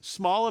this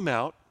small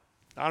amount.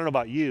 I don't know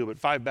about you, but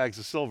 5 bags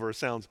of silver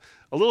sounds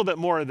a little bit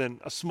more than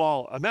a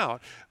small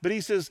amount. But he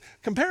says,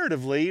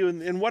 comparatively,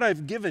 in what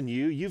I've given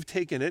you, you've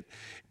taken it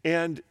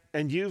and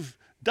you've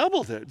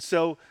doubled it.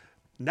 So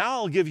now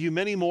I'll give you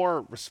many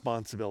more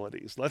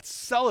responsibilities. Let's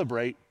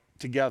celebrate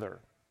together.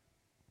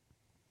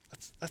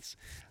 Let's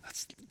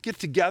get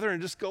together and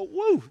just go,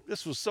 woo,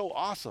 this was so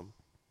awesome.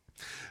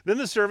 Then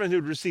the servant who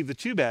had received the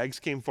 2 bags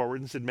came forward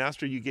and said,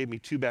 Master, you gave me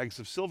 2 bags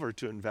of silver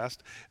to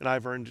invest, and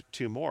I've earned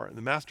 2 more. And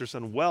the master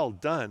said, well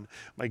done,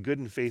 my good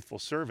and faithful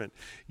servant.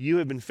 You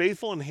have been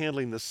faithful in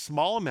handling this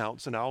small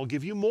amount, so now I'll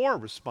give you more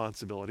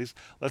responsibilities.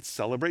 Let's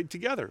celebrate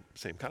together.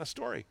 Same kind of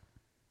story.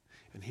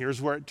 And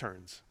here's where it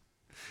turns.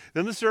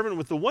 Then the servant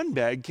with the 1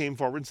 bag came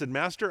forward and said,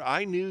 Master,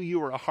 I knew you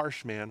were a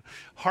harsh man,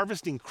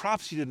 harvesting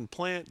crops you didn't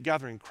plant,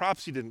 gathering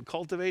crops you didn't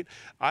cultivate.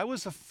 I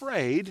was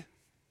afraid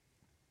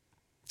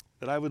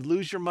that I would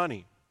lose your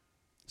money,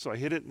 so I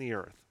hid it in the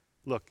earth.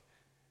 Look,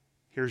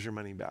 here's your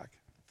money back.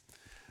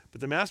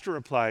 But the master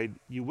replied,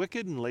 you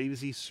wicked and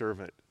lazy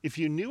servant. If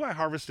you knew I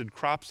harvested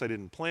crops I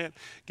didn't plant,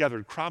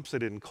 gathered crops I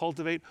didn't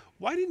cultivate,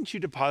 why didn't you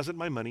deposit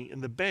my money in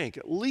the bank?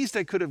 At least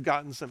I could have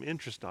gotten some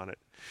interest on it.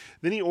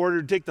 Then he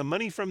ordered, take the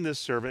money from this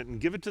servant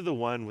and give it to the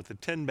one with the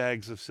 10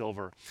 bags of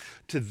silver.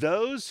 To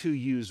those who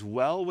use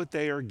well what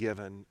they are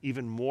given,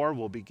 even more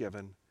will be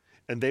given,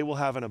 and they will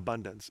have an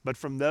abundance. But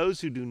from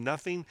those who do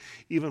nothing,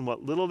 even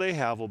what little they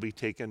have will be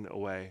taken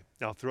away.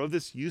 Now throw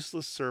this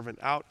useless servant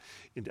out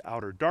into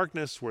outer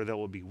darkness, where there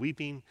will be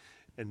weeping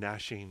and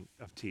gnashing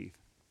of teeth.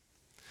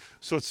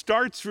 So it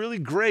starts really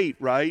great,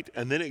 right?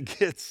 And then it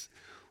gets,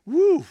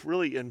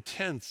 really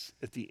intense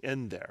at the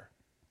end there.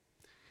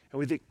 And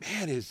we think,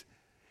 man, is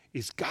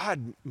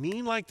God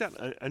mean like that?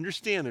 I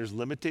understand there's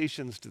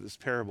limitations to this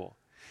parable.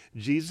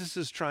 Jesus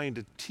is trying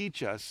to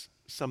teach us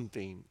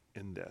something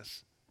in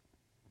this.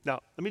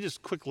 Now, let me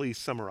just quickly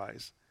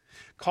summarize.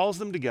 Calls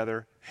them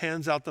together,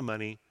 hands out the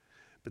money,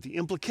 but the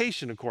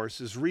implication, of course,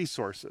 is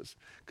resources.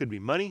 Could be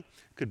money,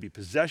 could be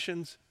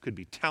possessions, could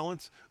be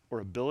talents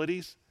or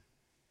abilities.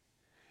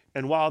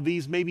 And while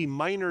these may be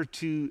minor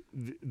to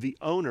the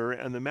owner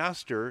and the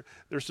master,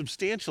 they're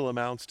substantial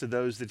amounts to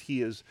those that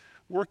he is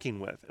working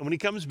with. And when he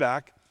comes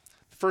back,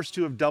 the first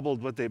 2 have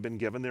doubled what they've been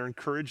given. They're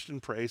encouraged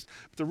and praised.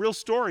 But the real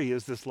story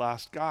is this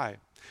last guy,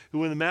 who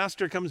when the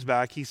master comes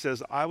back, he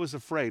says, I was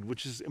afraid,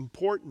 which is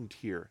important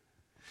here.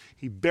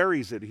 He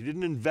buries it. He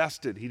didn't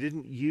invest it. He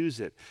didn't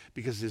use it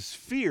because his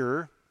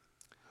fear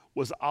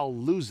was, I'll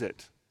lose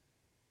it.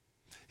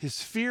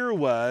 His fear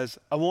was,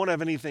 I won't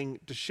have anything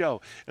to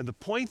show. And the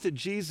point that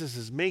Jesus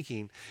is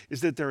making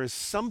is that there is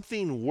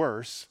something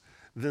worse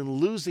than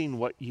losing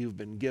what you've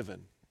been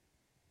given.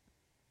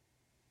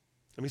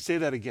 Let me say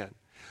that again.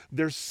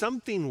 There's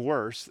something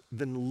worse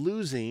than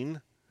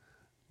losing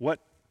what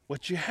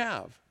you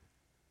have.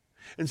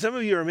 And some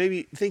of you are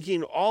maybe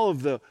thinking all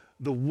of the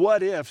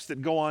what ifs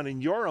that go on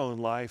in your own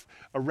life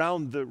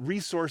around the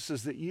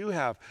resources that you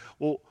have.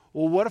 Well,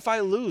 what if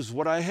I lose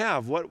what I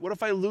have? What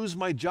if I lose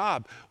my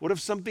job? What if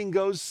something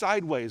goes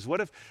sideways?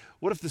 What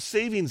if the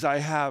savings I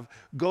have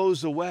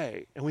goes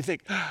away? And we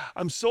think,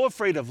 I'm so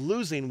afraid of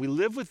losing. We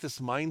live with this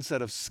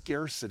mindset of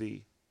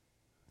scarcity.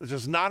 There's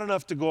just not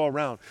enough to go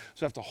around,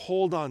 so I have to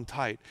hold on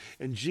tight.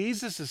 And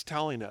Jesus is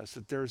telling us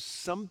that there's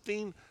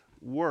something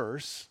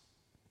worse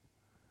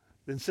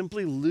than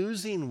simply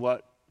losing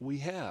what we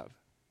have.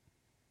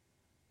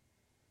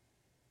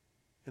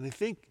 And I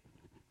think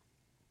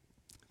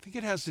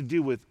it has to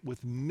do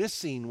with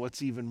missing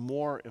what's even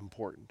more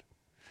important.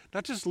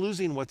 Not just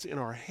losing what's in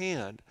our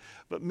hand,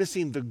 but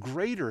missing the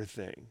greater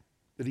thing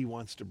that he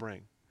wants to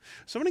bring.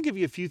 So I'm going to give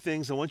you a few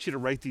things. I want you to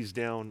write these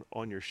down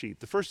on your sheet.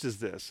 The first is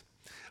this.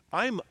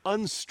 I'm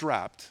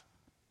unstrapped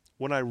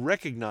when I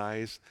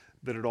recognize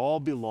that it all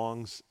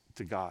belongs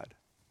to God.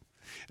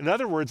 In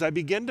other words, I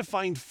begin to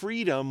find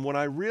freedom when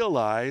I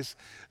realize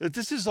that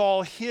this is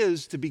all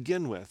his to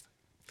begin with.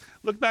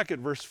 Look back at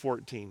verse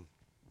 14.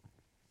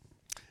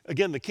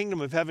 Again, the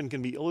kingdom of heaven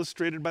can be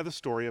illustrated by the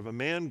story of a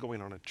man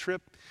going on a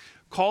trip,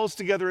 calls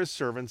together his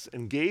servants,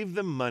 and gave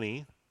them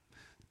money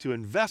to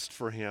invest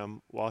for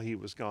him while he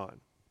was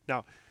gone.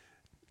 Now,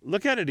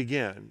 look at it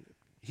again.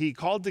 He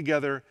called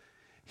together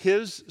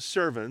his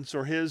servants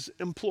or his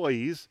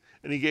employees,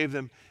 and he gave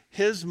them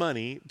his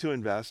money to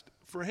invest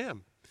for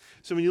him.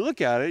 So when you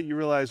look at it, you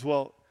realize,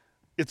 well,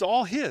 it's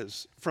all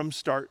his from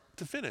start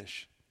to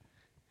finish.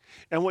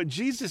 And what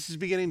Jesus is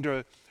beginning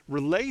to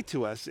relay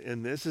to us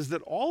in this is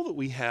that all that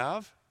we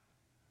have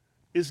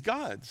is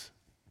God's.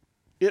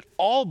 It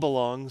all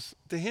belongs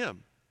to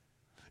him.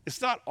 It's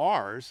not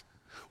ours.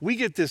 We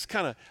get this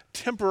kind of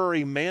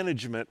temporary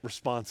management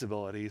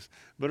responsibilities,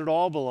 but it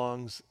all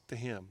belongs to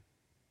him.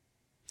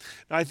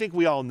 Now, I think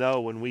we all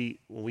know when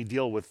we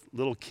deal with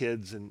little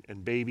kids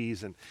and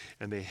babies and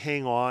they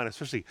hang on,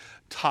 especially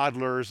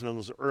toddlers and in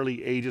those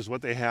early ages,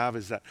 what they have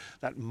is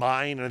that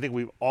mind. And I think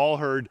we've all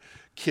heard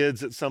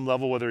kids at some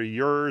level, whether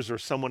yours or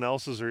someone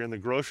else's or in the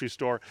grocery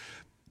store,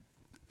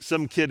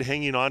 some kid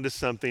hanging on to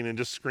something and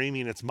just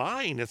screaming, "It's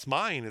mine, it's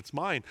mine, it's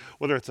mine."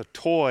 Whether it's a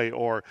toy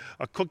or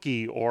a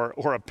cookie or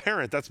a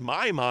parent, that's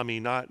my mommy,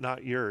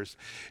 not yours.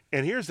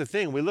 And here's the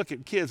thing, we look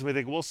at kids and we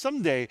think, well,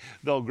 someday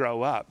they'll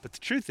grow up. But the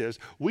truth is,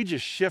 we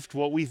just shift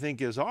what we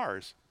think is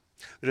ours.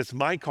 That it's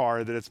my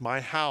car, that it's my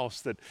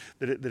house, that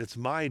it's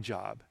my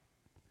job.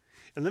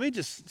 And let me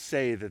just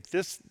say that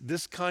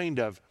this kind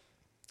of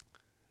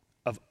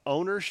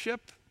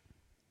ownership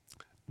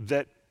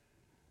that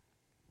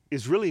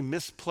is really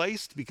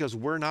misplaced because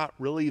we're not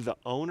really the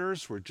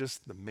owners, we're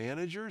just the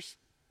managers.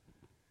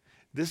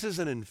 This is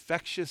an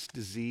infectious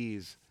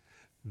disease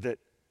that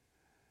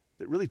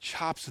really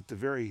chops at the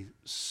very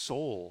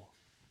soul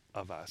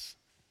of us.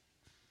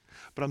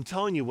 But I'm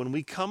telling you, when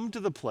we come to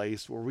the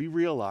place where we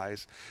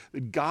realize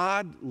that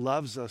God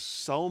loves us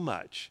so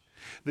much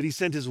that he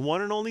sent his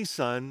one and only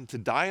son to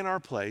die in our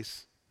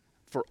place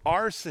for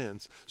our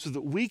sins so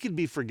that we could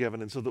be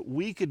forgiven and so that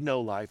we could know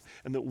life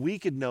and that we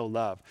could know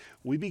love,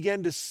 we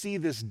begin to see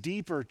this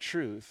deeper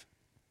truth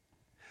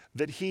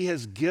that he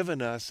has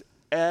given us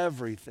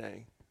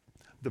everything,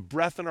 the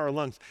breath in our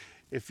lungs.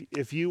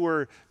 If you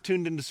were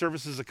tuned into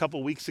services a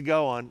couple weeks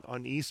ago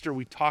on Easter,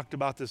 we talked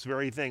about this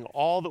very thing.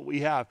 All that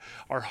we have,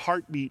 our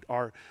heartbeat,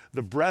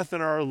 the breath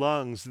in our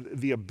lungs,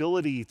 the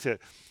ability to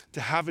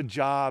have a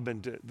job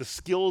and the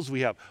skills we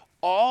have,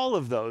 all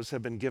of those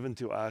have been given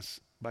to us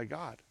by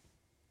God.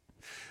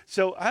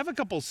 So I have a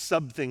couple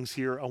sub things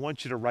here I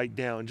want you to write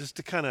down just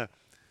to kind of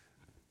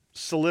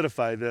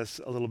solidify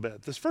this a little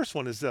bit. This first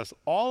one is this: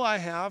 all I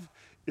have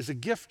is a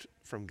gift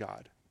from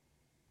God.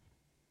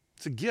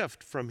 It's a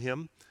gift from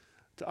him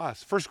to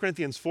us. 1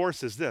 Corinthians 4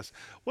 says this: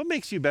 what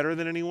makes you better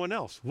than anyone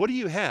else? What do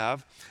you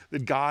have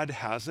that God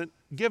hasn't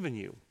given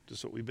you?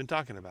 Just what we've been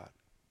talking about.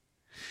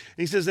 And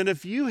he says, and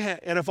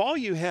if all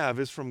you have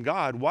is from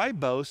God, why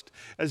boast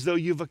as though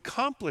you've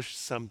accomplished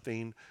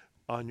something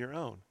on your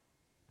own?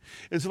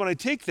 And so when I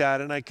take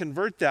that and I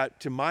convert that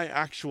to my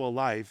actual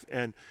life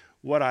and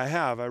what I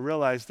have, I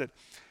realize that,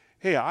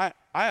 hey, I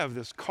have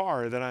this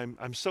car that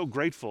I'm so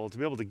grateful to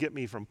be able to get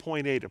me from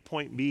point A to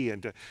point B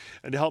and to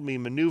help me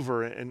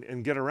maneuver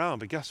and get around.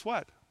 But guess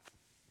what?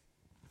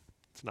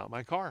 It's not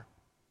my car.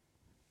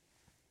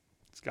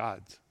 It's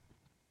God's.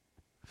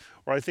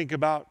 Or I think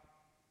about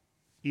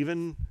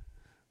even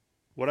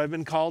what I've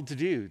been called to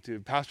do,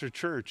 to pastor a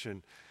church,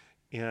 and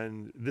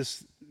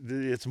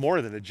it's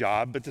more than a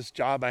job, but this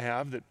job I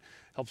have that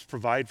helps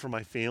provide for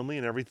my family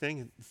and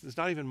everything, it's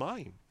not even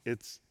mine.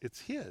 It's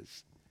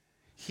his.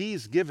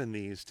 He's given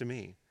these to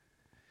me.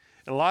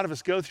 And a lot of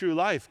us go through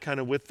life kind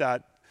of with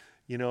that,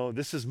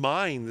 this is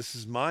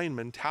mine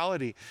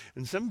mentality.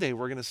 And someday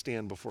we're going to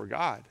stand before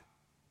God.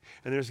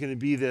 And there's going to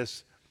be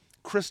this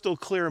crystal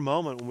clear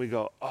moment when we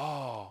go,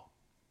 oh,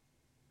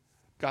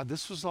 God,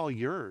 this was all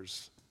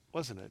yours,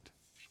 wasn't it?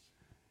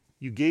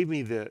 You gave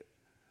me the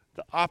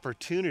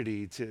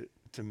opportunity to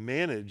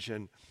manage,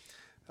 and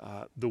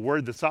the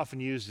word that's often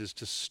used is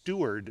to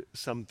steward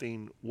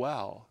something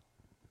well,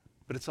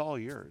 but it's all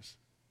yours.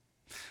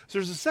 So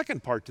there's a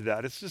second part to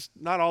that. It's just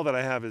not all that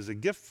I have is a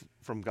gift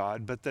from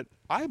God, but that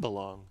I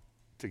belong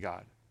to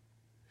God.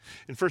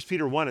 In 1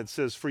 Peter 1, it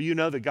says, for you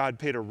know that God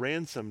paid a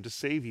ransom to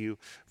save you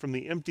from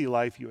the empty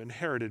life you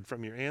inherited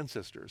from your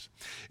ancestors.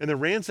 And the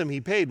ransom he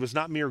paid was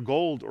not mere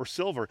gold or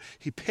silver.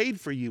 He paid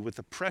for you with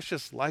the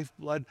precious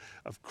lifeblood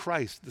of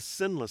Christ, the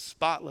sinless,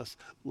 spotless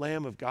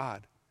Lamb of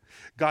God.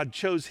 God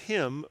chose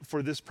him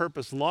for this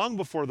purpose long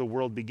before the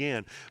world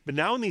began. But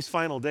now in these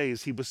final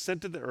days, he was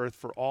sent to the earth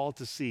for all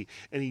to see.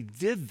 And he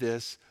did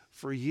this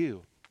for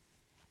you.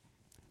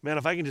 Man,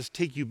 if I can just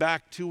take you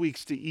back 2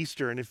 weeks to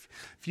Easter, and if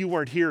you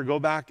weren't here, go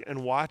back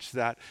and watch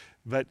that.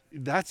 But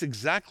that's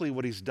exactly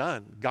what he's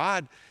done.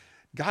 God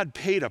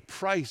paid a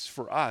price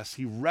for us.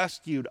 He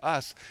rescued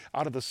us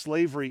out of the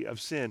slavery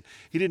of sin.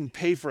 He didn't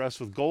pay for us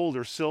with gold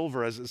or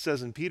silver, as it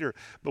says in Peter,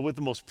 but with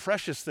the most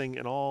precious thing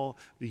in all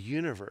the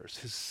universe,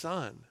 his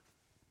son.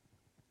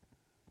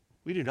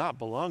 We do not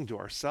belong to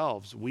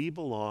ourselves. We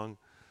belong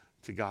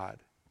to God.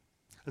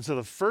 And so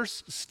the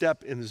first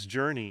step in this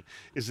journey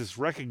is this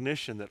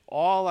recognition that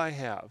all I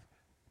have,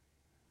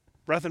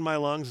 breath in my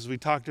lungs, as we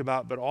talked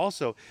about, but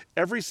also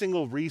every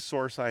single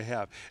resource I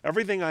have,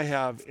 everything I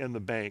have in the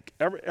bank,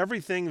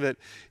 everything that,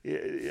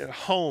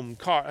 home,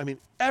 car,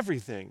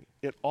 everything,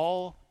 it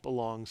all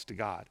belongs to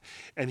God.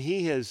 And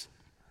he has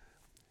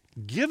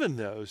given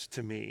those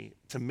to me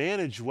to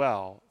manage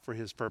well for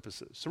his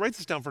purposes. So write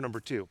this down for number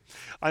 2.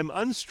 I'm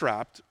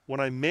unstrapped when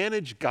I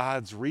manage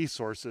God's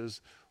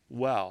resources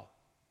well.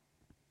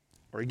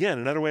 Or again,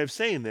 another way of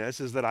saying this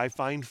is that I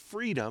find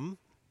freedom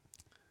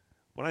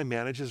when I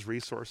manage his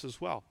resources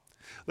well.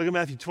 Look at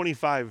Matthew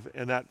 25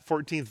 and that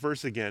 14th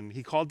verse again.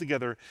 He called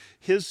together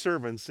his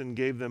servants and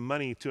gave them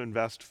money to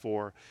invest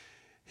for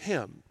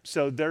him.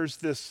 So there's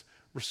this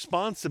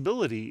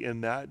responsibility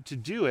in that to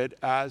do it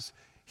as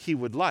he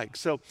would like.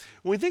 So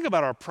when we think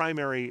about our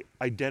primary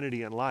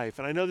identity in life,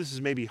 and I know this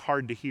is maybe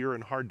hard to hear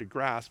and hard to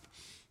grasp,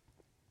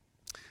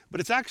 but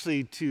it's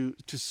actually to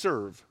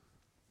serve.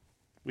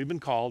 We've been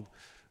called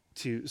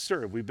to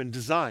serve. We've been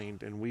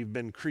designed and we've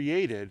been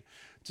created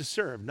to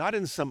serve, not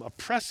in some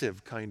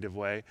oppressive kind of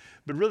way,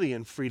 but really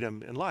in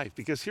freedom in life.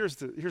 Because here's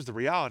the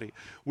reality.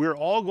 We're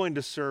all going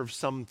to serve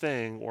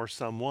something or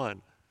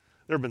someone.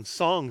 There have been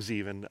songs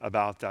even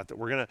about that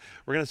we're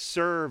gonna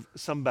serve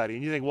somebody.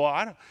 And you think,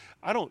 well,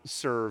 I don't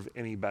serve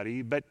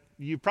anybody, but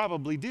you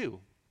probably do.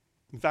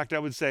 In fact, I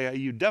would say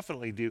you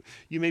definitely do.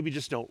 You maybe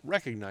just don't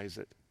recognize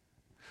it.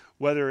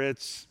 Whether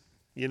it's,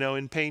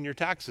 in paying your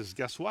taxes,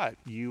 guess what?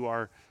 You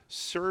are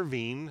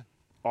serving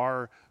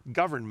our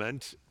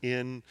government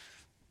in,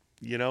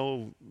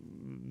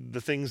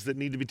 the things that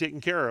need to be taken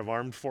care of,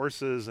 armed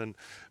forces and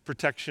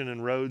protection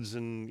and roads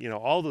and,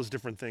 all those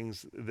different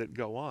things that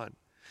go on.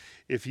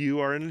 If you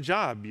are in a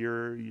job,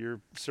 you're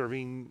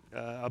serving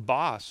a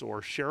boss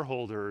or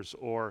shareholders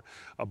or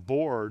a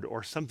board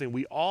or something.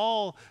 We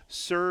all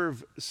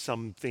serve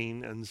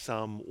something and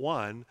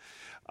someone,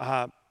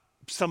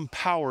 some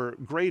power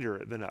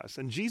greater than us.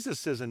 And Jesus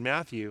says in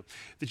Matthew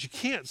that you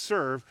can't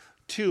serve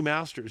 2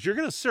 masters. You're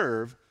going to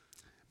serve,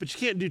 but you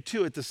can't do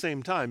 2 at the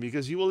same time,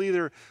 because you will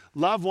either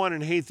love one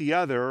and hate the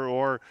other,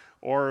 or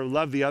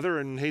love the other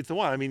and hate the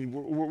one.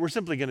 We're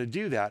simply going to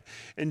do that.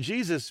 And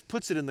Jesus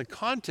puts it in the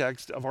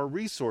context of our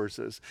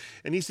resources.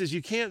 And he says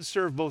you can't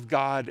serve both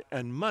God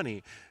and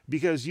money,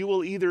 because you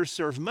will either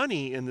serve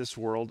money in this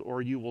world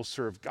or you will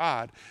serve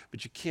God,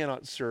 but you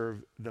cannot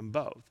serve them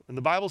both. And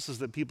the Bible says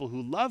that people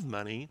who love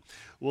money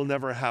will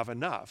never have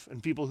enough.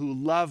 And people who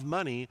love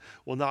money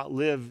will not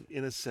live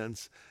in a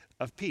sense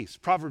of peace.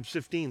 Proverbs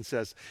 15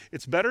 says,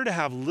 it's better to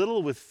have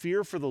little with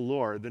fear for the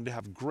Lord than to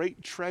have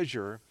great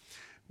treasure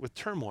with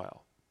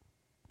turmoil.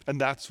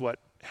 And that's what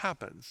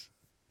happens.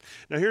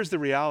 Now here's the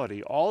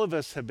reality. All of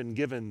us have been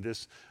given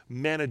this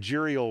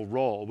managerial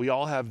role. We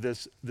all have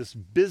this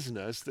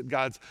business that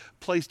God's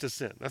placed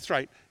us in. That's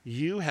right.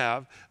 You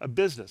have a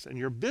business, and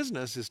your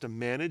business is to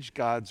manage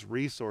God's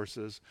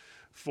resources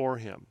for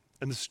him.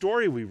 And the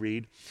story we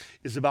read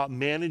is about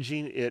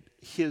managing it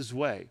his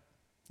way.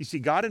 You see,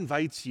 God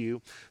invites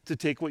you to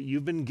take what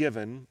you've been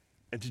given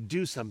and to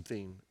do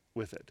something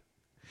with it.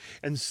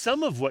 And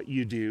some of what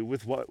you do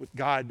with what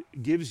God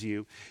gives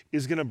you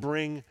is going to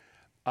bring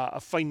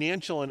a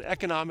financial and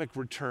economic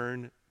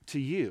return to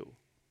you.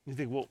 You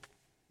think, well,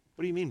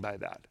 what do you mean by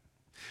that?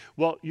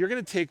 Well, you're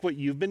going to take what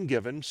you've been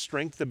given,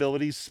 strength,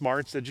 abilities,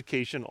 smarts,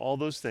 education, all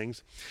those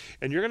things,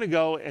 and you're going to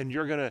go and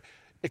you're going to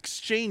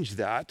exchange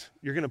that.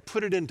 You're going to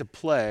put it into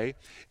play,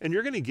 and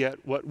you're going to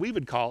get what we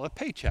would call a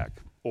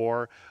paycheck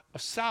or a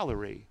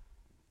salary.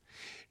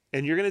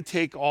 And you're going to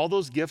take all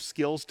those gifts,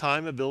 skills,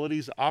 time,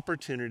 abilities,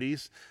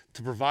 opportunities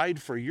to provide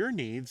for your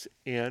needs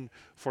and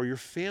for your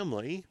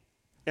family.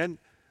 And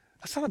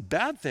that's not a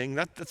bad thing.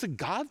 That's a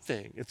God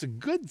thing. It's a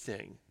good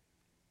thing.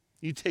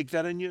 You take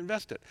that and you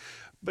invest it.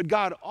 But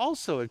God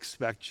also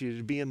expects you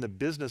to be in the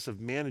business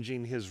of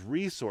managing his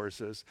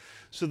resources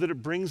so that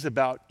it brings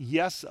about,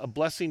 yes, a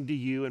blessing to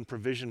you and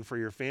provision for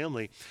your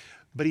family,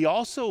 but he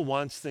also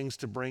wants things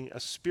to bring a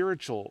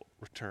spiritual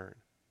return.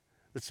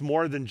 It's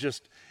more than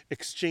just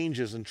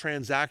exchanges and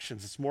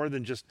transactions. It's more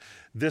than just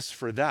this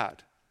for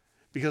that.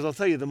 Because I'll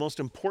tell you, the most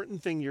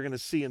important thing you're going to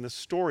see in the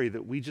story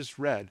that we just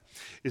read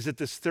is that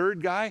this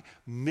third guy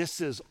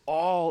misses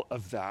all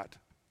of that.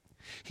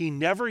 He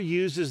never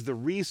uses the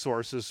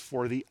resources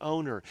for the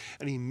owner,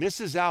 and he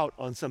misses out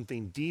on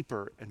something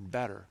deeper and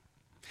better.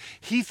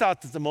 He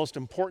thought that the most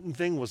important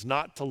thing was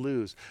not to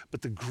lose,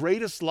 but the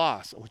greatest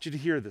loss, I want you to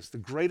hear this, the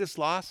greatest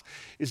loss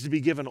is to be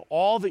given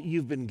all that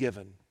you've been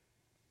given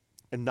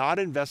and not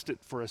invest it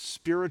for a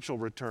spiritual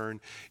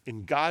return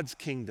in God's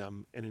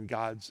kingdom and in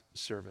God's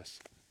service.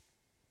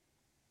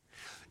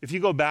 If you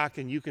go back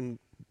and you can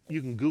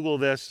Google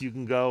this, you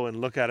can go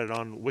and look at it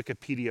on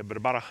Wikipedia, but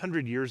about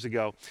 100 years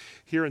ago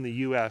here in the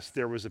U.S.,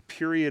 there was a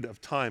period of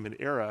time, an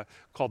era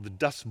called the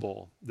Dust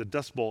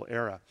Bowl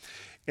era.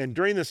 And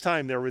during this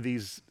time, there were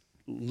these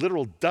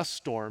literal dust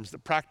storms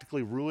that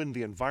practically ruined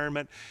the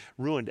environment,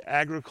 ruined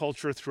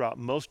agriculture throughout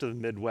most of the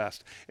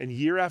Midwest. And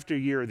year after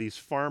year, these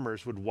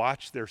farmers would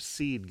watch their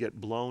seed get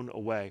blown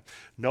away.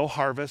 No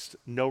harvest,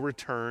 no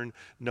return,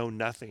 no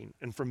nothing.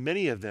 And for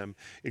many of them,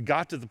 it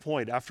got to the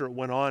point, after it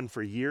went on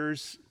for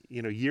years,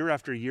 year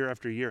after year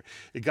after year,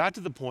 it got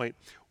to the point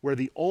where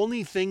the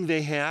only thing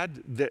they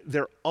had,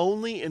 their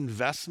only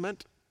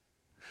investment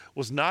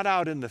was not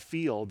out in the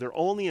field. Their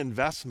only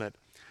investment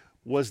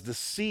was the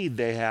seed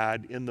they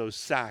had in those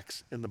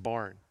sacks in the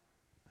barn.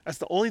 That's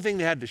the only thing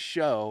they had to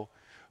show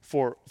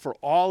for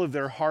all of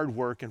their hard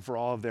work and for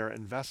all of their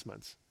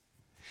investments.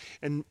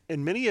 And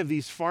many of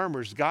these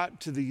farmers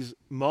got to these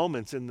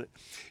moments in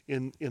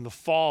the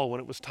fall when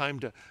it was time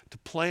to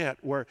plant,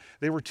 where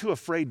they were too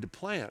afraid to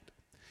plant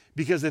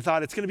because they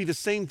thought it's going to be the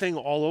same thing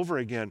all over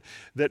again,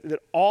 that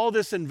all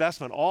this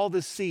investment, all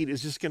this seed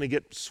is just going to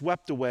get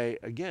swept away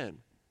again.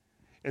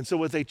 And so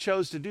what they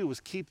chose to do was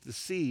keep the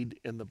seed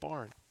in the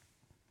barn.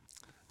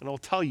 And I'll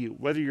tell you,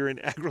 whether you're in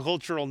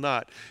agriculture or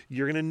not,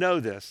 you're going to know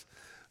this.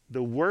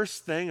 The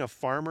worst thing a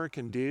farmer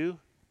can do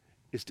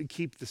is to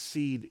keep the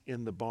seed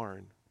in the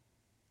barn.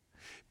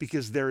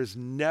 Because there is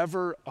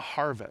never a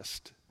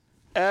harvest,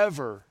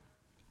 ever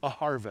a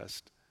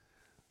harvest,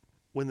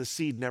 when the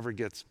seed never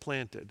gets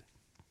planted.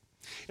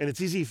 And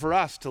it's easy for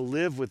us to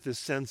live with this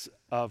sense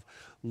of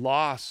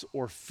loss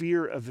or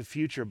fear of the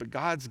future, but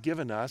God's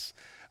given us,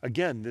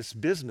 again, this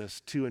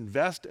business to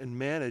invest and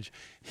manage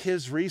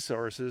his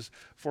resources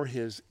for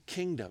his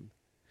kingdom.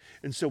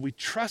 And so we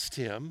trust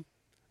him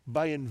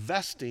by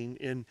investing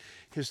in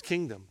his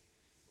kingdom.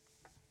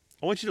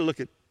 I want you to look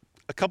at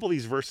a couple of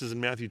these verses in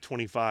Matthew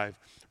 25.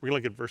 We're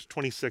going to look at verse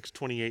 26,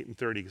 28, and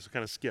 30, so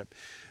kind of skip.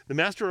 The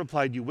master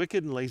replied, "You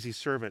wicked and lazy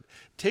servant,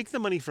 take the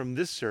money from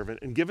this servant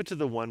and give it to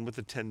the one with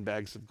the 10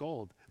 bags of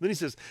gold." Then he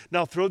says,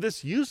 "Now throw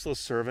this useless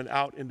servant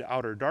out into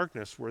outer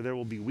darkness, where there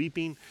will be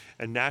weeping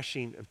and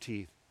gnashing of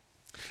teeth."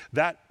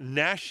 That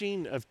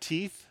gnashing of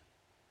teeth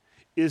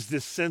is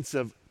this sense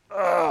of,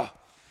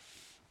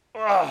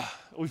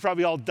 we've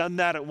probably all done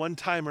that at one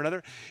time or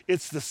another.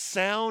 It's the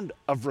sound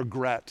of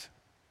regret.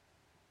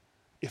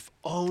 If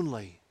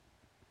only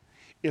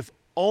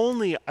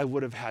I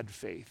would have had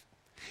faith.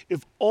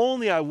 If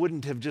only I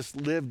wouldn't have just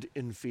lived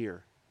in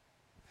fear.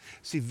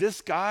 See,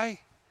 this guy,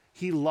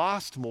 he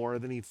lost more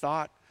than he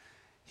thought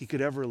he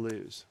could ever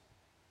lose.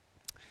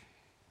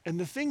 And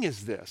the thing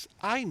is this,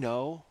 I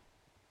know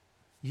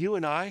you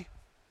and I,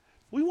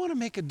 we want to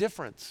make a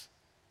difference.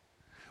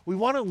 We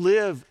want to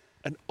live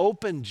an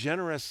open,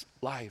 generous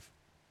life.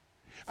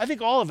 I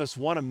think all of us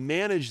want to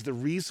manage the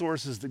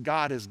resources that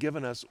God has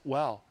given us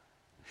well.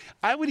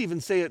 I would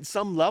even say at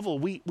some level,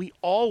 we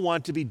all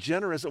want to be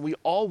generous and we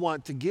all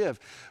want to give.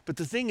 But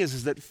the thing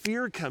is that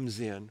fear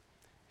comes in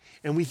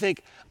and we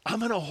think, I'm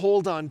going to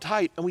hold on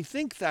tight. And we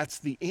think that's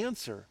the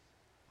answer.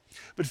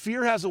 But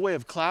fear has a way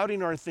of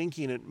clouding our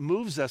thinking. It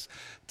moves us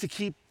to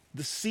keep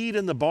the seed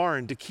in the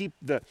barn, to keep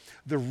the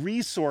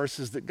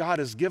resources that God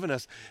has given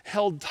us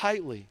held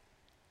tightly.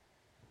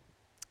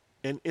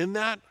 And in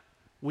that,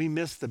 we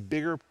miss the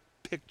bigger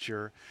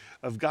picture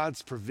of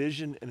God's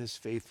provision and his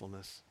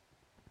faithfulness.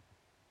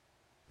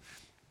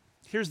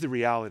 Here's the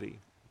reality.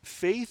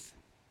 Faith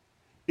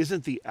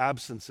isn't the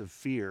absence of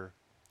fear.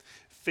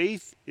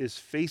 Faith is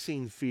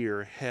facing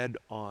fear head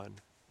on.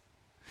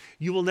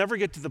 You will never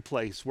get to the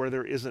place where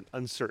there isn't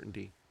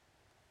uncertainty.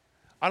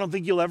 I don't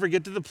think you'll ever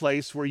get to the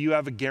place where you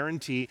have a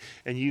guarantee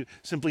and you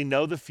simply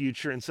know the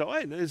future and so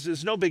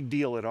it's no big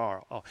deal at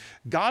all.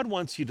 God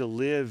wants you to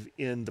live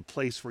in the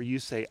place where you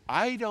say,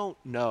 I don't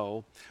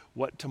know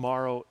what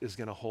tomorrow is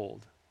going to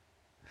hold,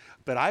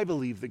 but I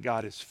believe that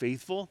God is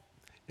faithful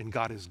and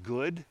God is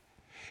good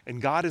and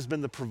God has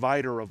been the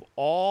provider of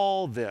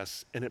all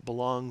this and it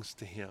belongs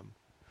to him.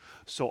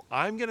 So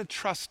I'm going to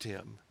trust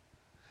him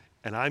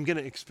and I'm going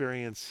to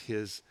experience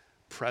his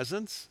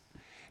presence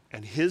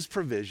and his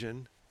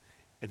provision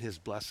and his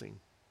blessing.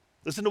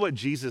 Listen to what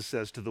Jesus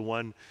says to the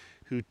one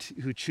who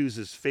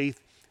chooses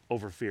faith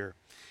over fear.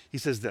 He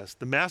says this,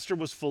 "The master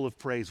was full of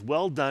praise.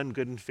 Well done,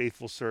 good and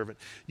faithful servant.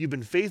 You've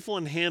been faithful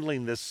in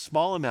handling this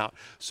small amount,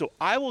 so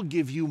I will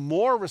give you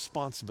more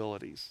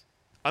responsibilities.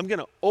 I'm going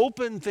to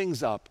open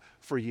things up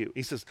for you."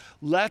 He says,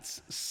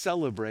 let's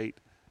celebrate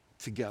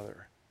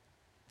together.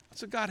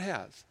 That's what God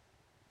has.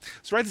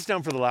 So write this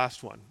down for the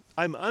last one.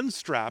 I'm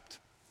unstrapped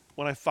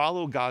when I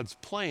follow God's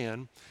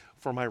plan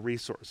for my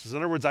resources. In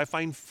other words, I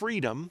find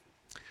freedom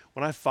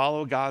when I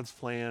follow God's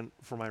plan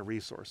for my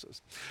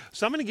resources.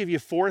 So I'm going to give you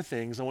 4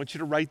 things. I want you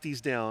to write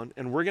these down,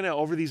 and we're going to,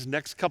 over these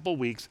next couple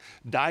weeks,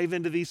 dive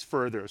into these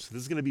further. So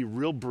this is going to be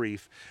real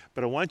brief,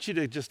 but I want you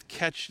to just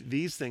catch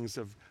these things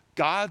of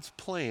God's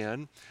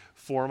plan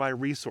for my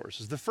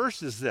resources. The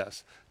first is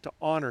this, to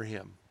honor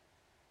him.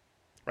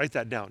 Write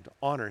that down, to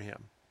honor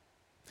him.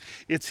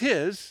 It's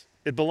his.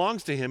 It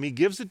belongs to him. He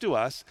gives it to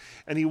us,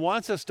 and he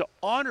wants us to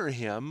honor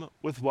him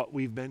with what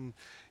we've been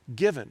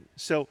given.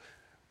 So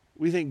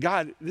we think,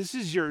 God, this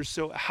is yours,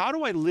 so how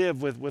do I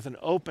live with an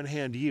open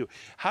hand to you?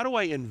 How do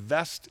I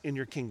invest in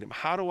your kingdom?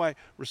 How do I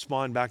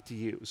respond back to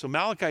you? So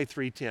Malachi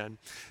 3:10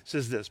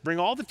 says this, bring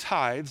all the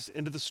tithes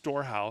into the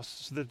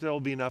storehouse so that there will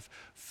be enough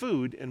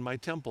food in my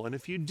temple. And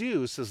if you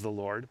do, says the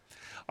Lord,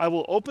 I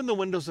will open the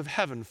windows of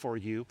heaven for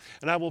you,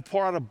 and I will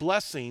pour out a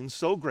blessing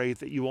so great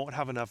that you won't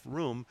have enough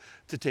room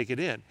to take it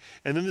in.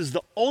 And then this is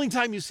the only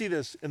time you see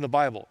this in the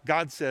Bible.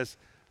 God says,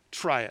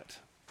 try it.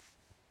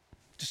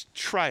 Just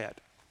try it.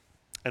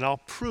 And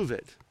I'll prove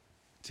it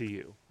to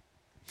you.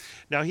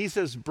 Now he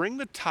says, bring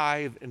the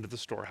tithe into the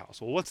storehouse.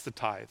 Well, what's the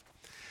tithe?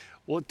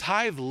 Well,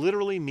 tithe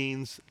literally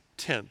means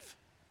tenth.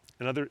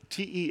 Another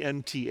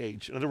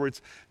T-E-N-T-H. In other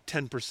words,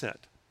 10%.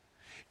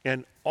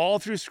 And all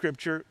through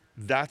Scripture,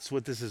 that's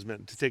what this is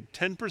meant, to take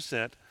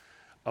 10%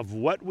 of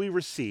what we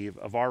receive,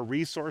 of our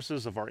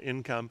resources, of our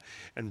income,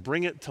 and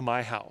bring it to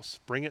my house,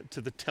 bring it to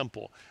the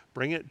temple,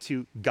 bring it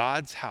to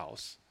God's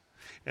house.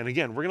 And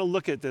again, we're going to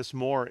look at this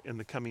more in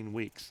the coming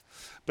weeks.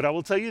 But I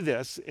will tell you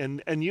this,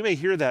 and you may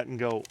hear that and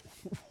go,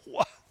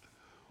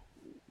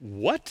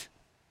 what?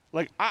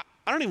 Like, I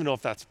don't even know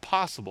if that's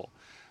possible.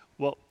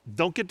 Well,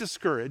 don't get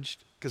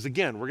discouraged, because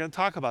again, we're going to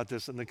talk about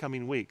this in the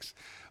coming weeks.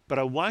 But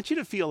I want you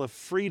to feel a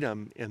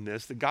freedom in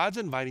this, that God's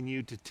inviting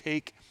you to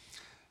take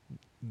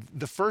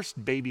the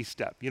first baby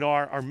step. You know,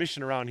 our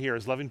mission around here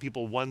is loving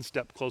people one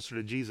step closer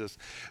to Jesus.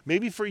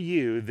 Maybe for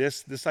you,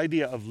 this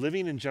idea of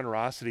living in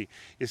generosity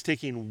is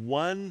taking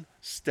one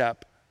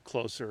step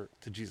closer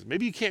to Jesus.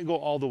 Maybe you can't go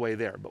all the way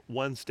there, but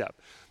one step.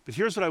 But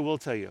here's what I will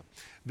tell you.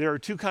 There are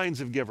two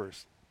kinds of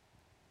givers.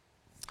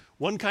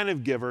 One kind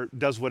of giver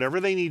does whatever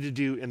they need to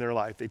do in their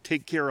life. They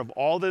take care of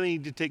all that they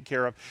need to take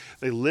care of.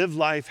 They live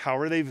life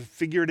however they've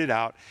figured it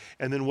out.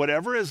 And then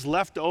whatever is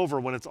left over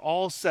when it's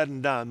all said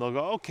and done, they'll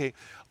go, okay,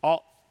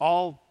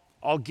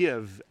 I'll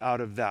give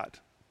out of that.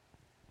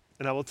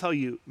 And I will tell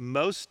you,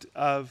 most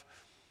of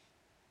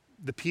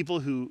the people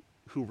who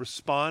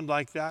respond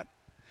like that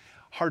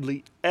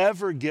hardly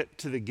ever get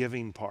to the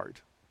giving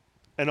part,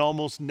 and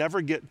almost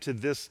never get to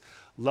this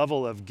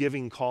level of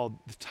giving called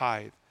the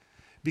tithe,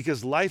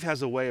 because life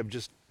has a way of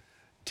just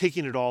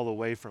taking it all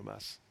away from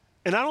us.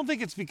 And I don't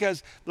think it's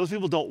because those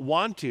people don't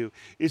want to.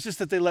 It's just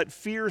that they let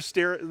fear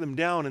stare them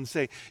down and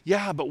say,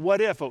 yeah, but what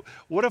if?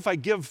 What if I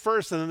give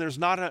first and then there's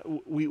not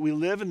we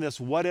live in this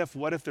what if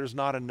there's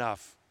not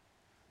enough?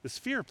 This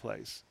fear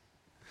plays.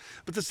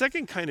 But the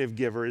second kind of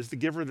giver is the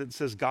giver that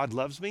says, God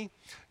loves me,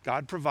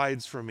 God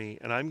provides for me,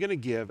 and I'm going to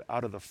give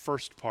out of the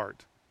first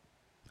part,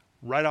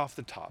 right off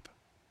the top.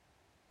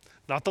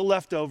 Not the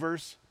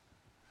leftovers,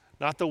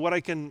 not the what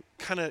I can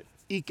kind of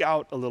eke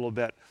out a little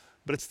bit,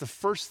 but it's the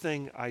first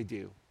thing I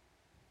do.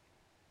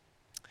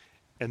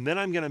 And then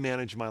I'm going to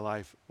manage my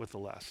life with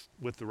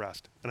the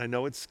rest. And I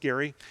know it's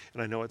scary,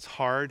 and I know it's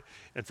hard,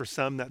 and for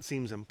some that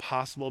seems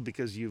impossible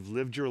because you've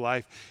lived your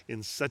life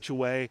in such a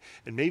way,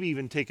 and maybe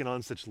even taken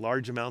on such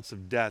large amounts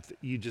of debt that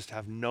you just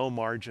have no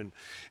margin.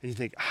 And you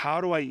think,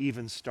 how do I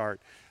even start?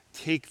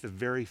 Take the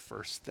very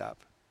first step.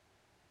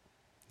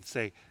 And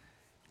say,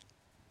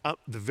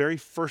 the very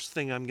first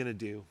thing I'm going to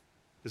do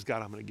is,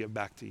 God, I'm going to give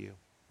back to you.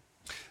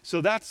 So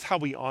that's how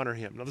we honor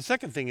him. Now the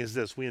second thing is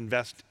this: we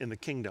invest in the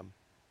kingdom.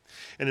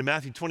 And in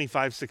Matthew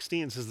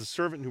 25:16 it says, the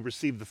servant who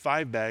received the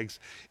 5 bags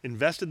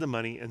invested the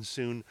money and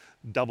soon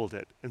doubled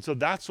it. And so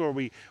that's where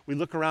we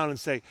look around and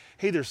say,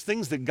 hey, there's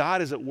things that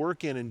God is at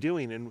work in and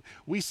doing. And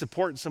we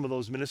support some of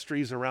those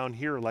ministries around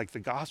here, like the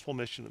Gospel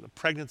Mission and the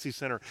Pregnancy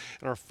Center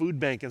and our food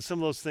bank and some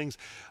of those things,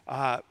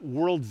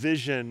 World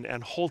Vision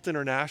and Holt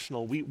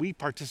International. We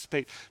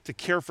participate to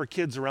care for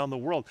kids around the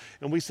world.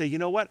 And we say, you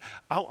know what?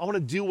 I want to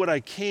do what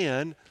I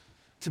can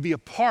to be a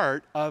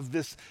part of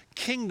this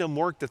kingdom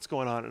work that's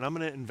going on, and I'm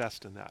going to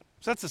invest in that.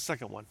 So that's the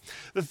second one.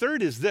 The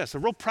third is this, a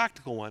real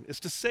practical one, is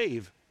to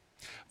save.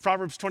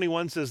 Proverbs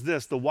 21 says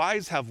this: the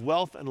wise have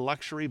wealth and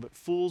luxury, but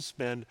fools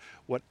spend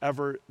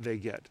whatever they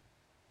get.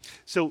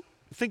 So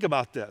think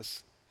about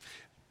this.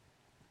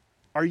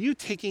 Are you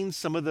taking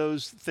some of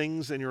those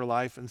things in your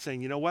life and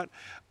saying, you know what,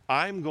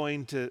 I'm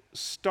going to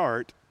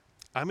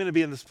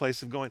be in this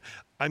place of going,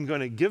 I'm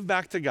going to give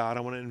back to God, I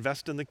want to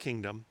invest in the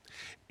kingdom,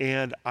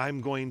 and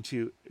I'm going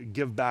to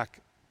give back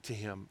to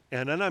him.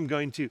 And then I'm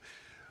going to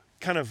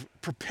kind of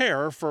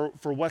prepare for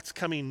what's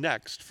coming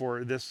next,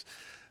 for this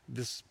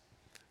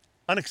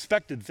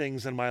unexpected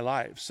things in my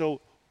life.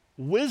 So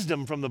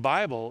wisdom from the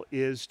Bible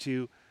is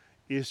to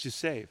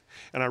save.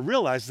 And I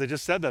realized, as I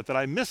just said that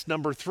I missed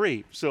number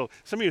 3. So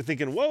some of you are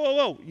thinking,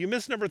 whoa, you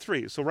missed number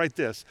 3. So write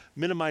this: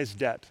 minimize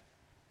debt.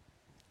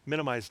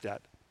 Minimize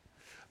debt.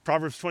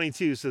 Proverbs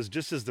 22 says,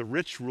 just as the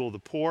rich rule the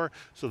poor,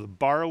 so the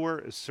borrower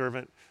is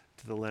servant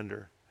to the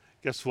lender.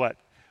 Guess what?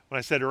 When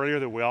I said earlier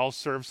that we all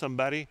serve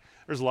somebody,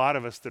 there's a lot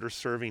of us that are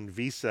serving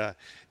Visa,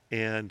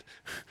 and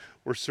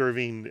we're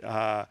serving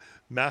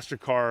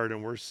MasterCard,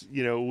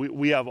 and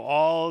we have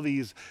all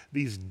these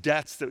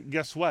debts that,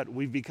 guess what?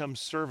 We've become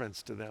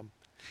servants to them.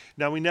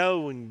 Now we know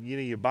when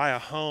you buy a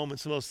home and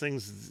some of those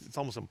things, it's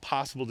almost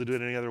impossible to do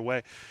it any other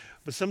way.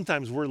 But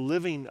sometimes we're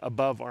living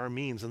above our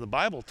means, and the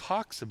Bible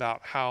talks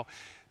about how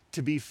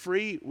to be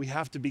free, we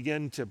have to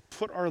begin to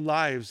put our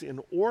lives in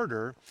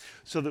order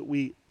so that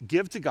we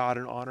give to God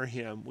and honor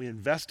him. We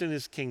invest in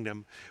his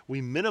kingdom.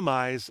 We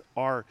minimize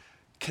our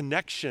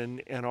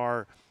connection and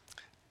our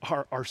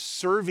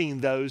serving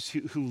those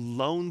who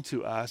loan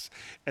to us.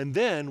 And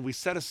then we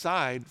set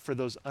aside for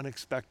those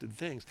unexpected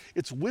things.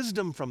 It's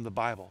wisdom from the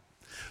Bible.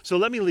 So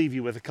let me leave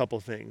you with a couple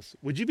things.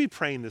 Would you be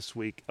praying this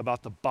week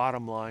about the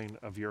bottom line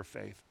of your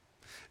faith?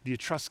 Do you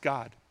trust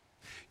God?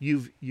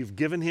 You've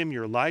given him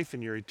your life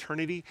and your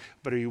eternity,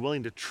 but are you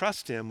willing to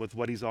trust him with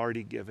what he's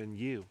already given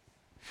you?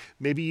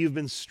 Maybe you've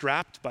been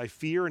strapped by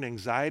fear and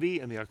anxiety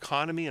and the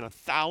economy and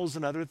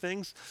 1,000 other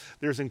things.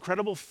 There's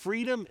incredible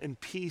freedom and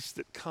peace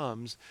that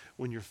comes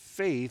when your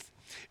faith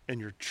and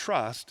your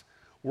trust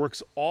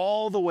works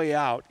all the way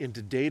out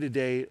into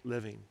day-to-day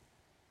living.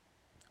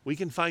 We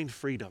can find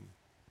freedom.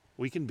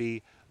 We can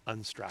be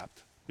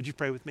unstrapped. Would you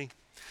pray with me?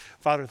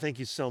 Father, thank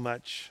you so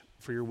much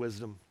for your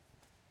wisdom.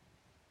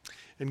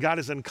 And God,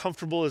 as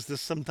uncomfortable as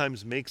this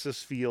sometimes makes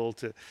us feel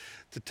to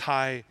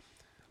tie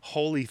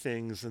holy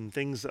things and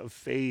things of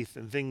faith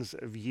and things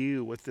of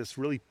you with this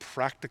really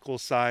practical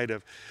side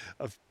of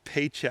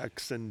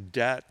paychecks and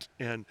debt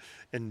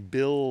and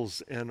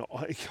bills and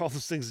all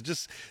those things, it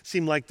just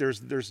seem like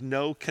there's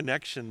no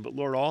connection. But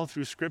Lord, all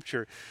through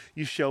Scripture,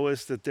 you show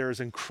us that there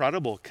is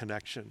incredible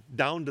connection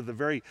down to the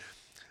very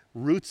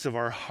roots of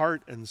our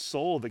heart and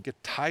soul that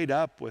get tied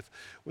up with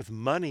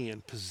money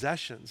and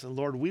possessions. And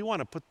Lord, we want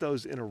to put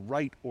those in a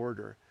right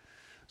order.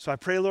 So I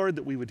pray, Lord,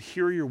 that we would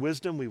hear your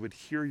wisdom, we would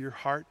hear your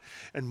heart,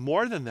 and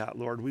more than that,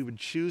 Lord, we would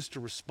choose to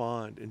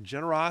respond in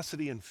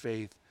generosity and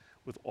faith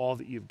with all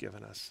that you've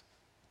given us.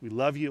 We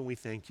love you and we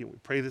thank you. We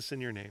pray this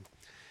in your name.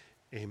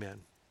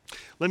 Amen.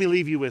 Let me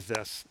leave you with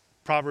this.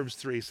 Proverbs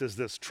 3 says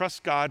this: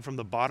 trust God from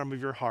the bottom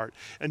of your heart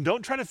and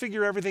don't try to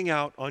figure everything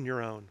out on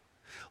your own.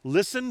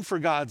 Listen for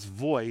God's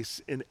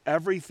voice in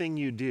everything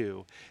you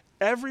do.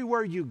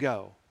 Everywhere you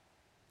go,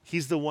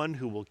 he's the one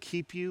who will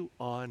keep you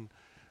on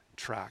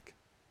track.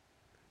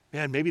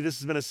 Man, maybe this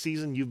has been a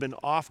season you've been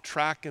off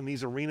track in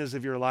these arenas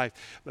of your life,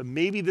 but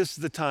maybe this is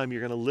the time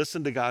you're going to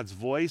listen to God's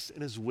voice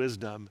and his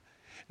wisdom,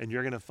 and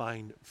you're going to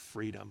find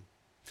freedom.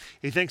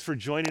 Hey, thanks for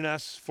joining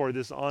us for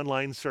this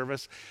online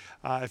service.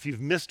 If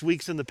you've missed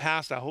weeks in the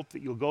past, I hope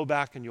that you'll go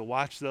back and you'll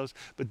watch those.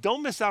 But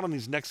don't miss out on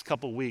these next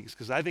couple weeks,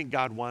 because I think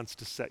God wants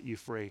to set you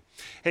free.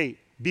 Hey,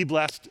 be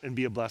blessed and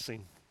be a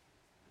blessing.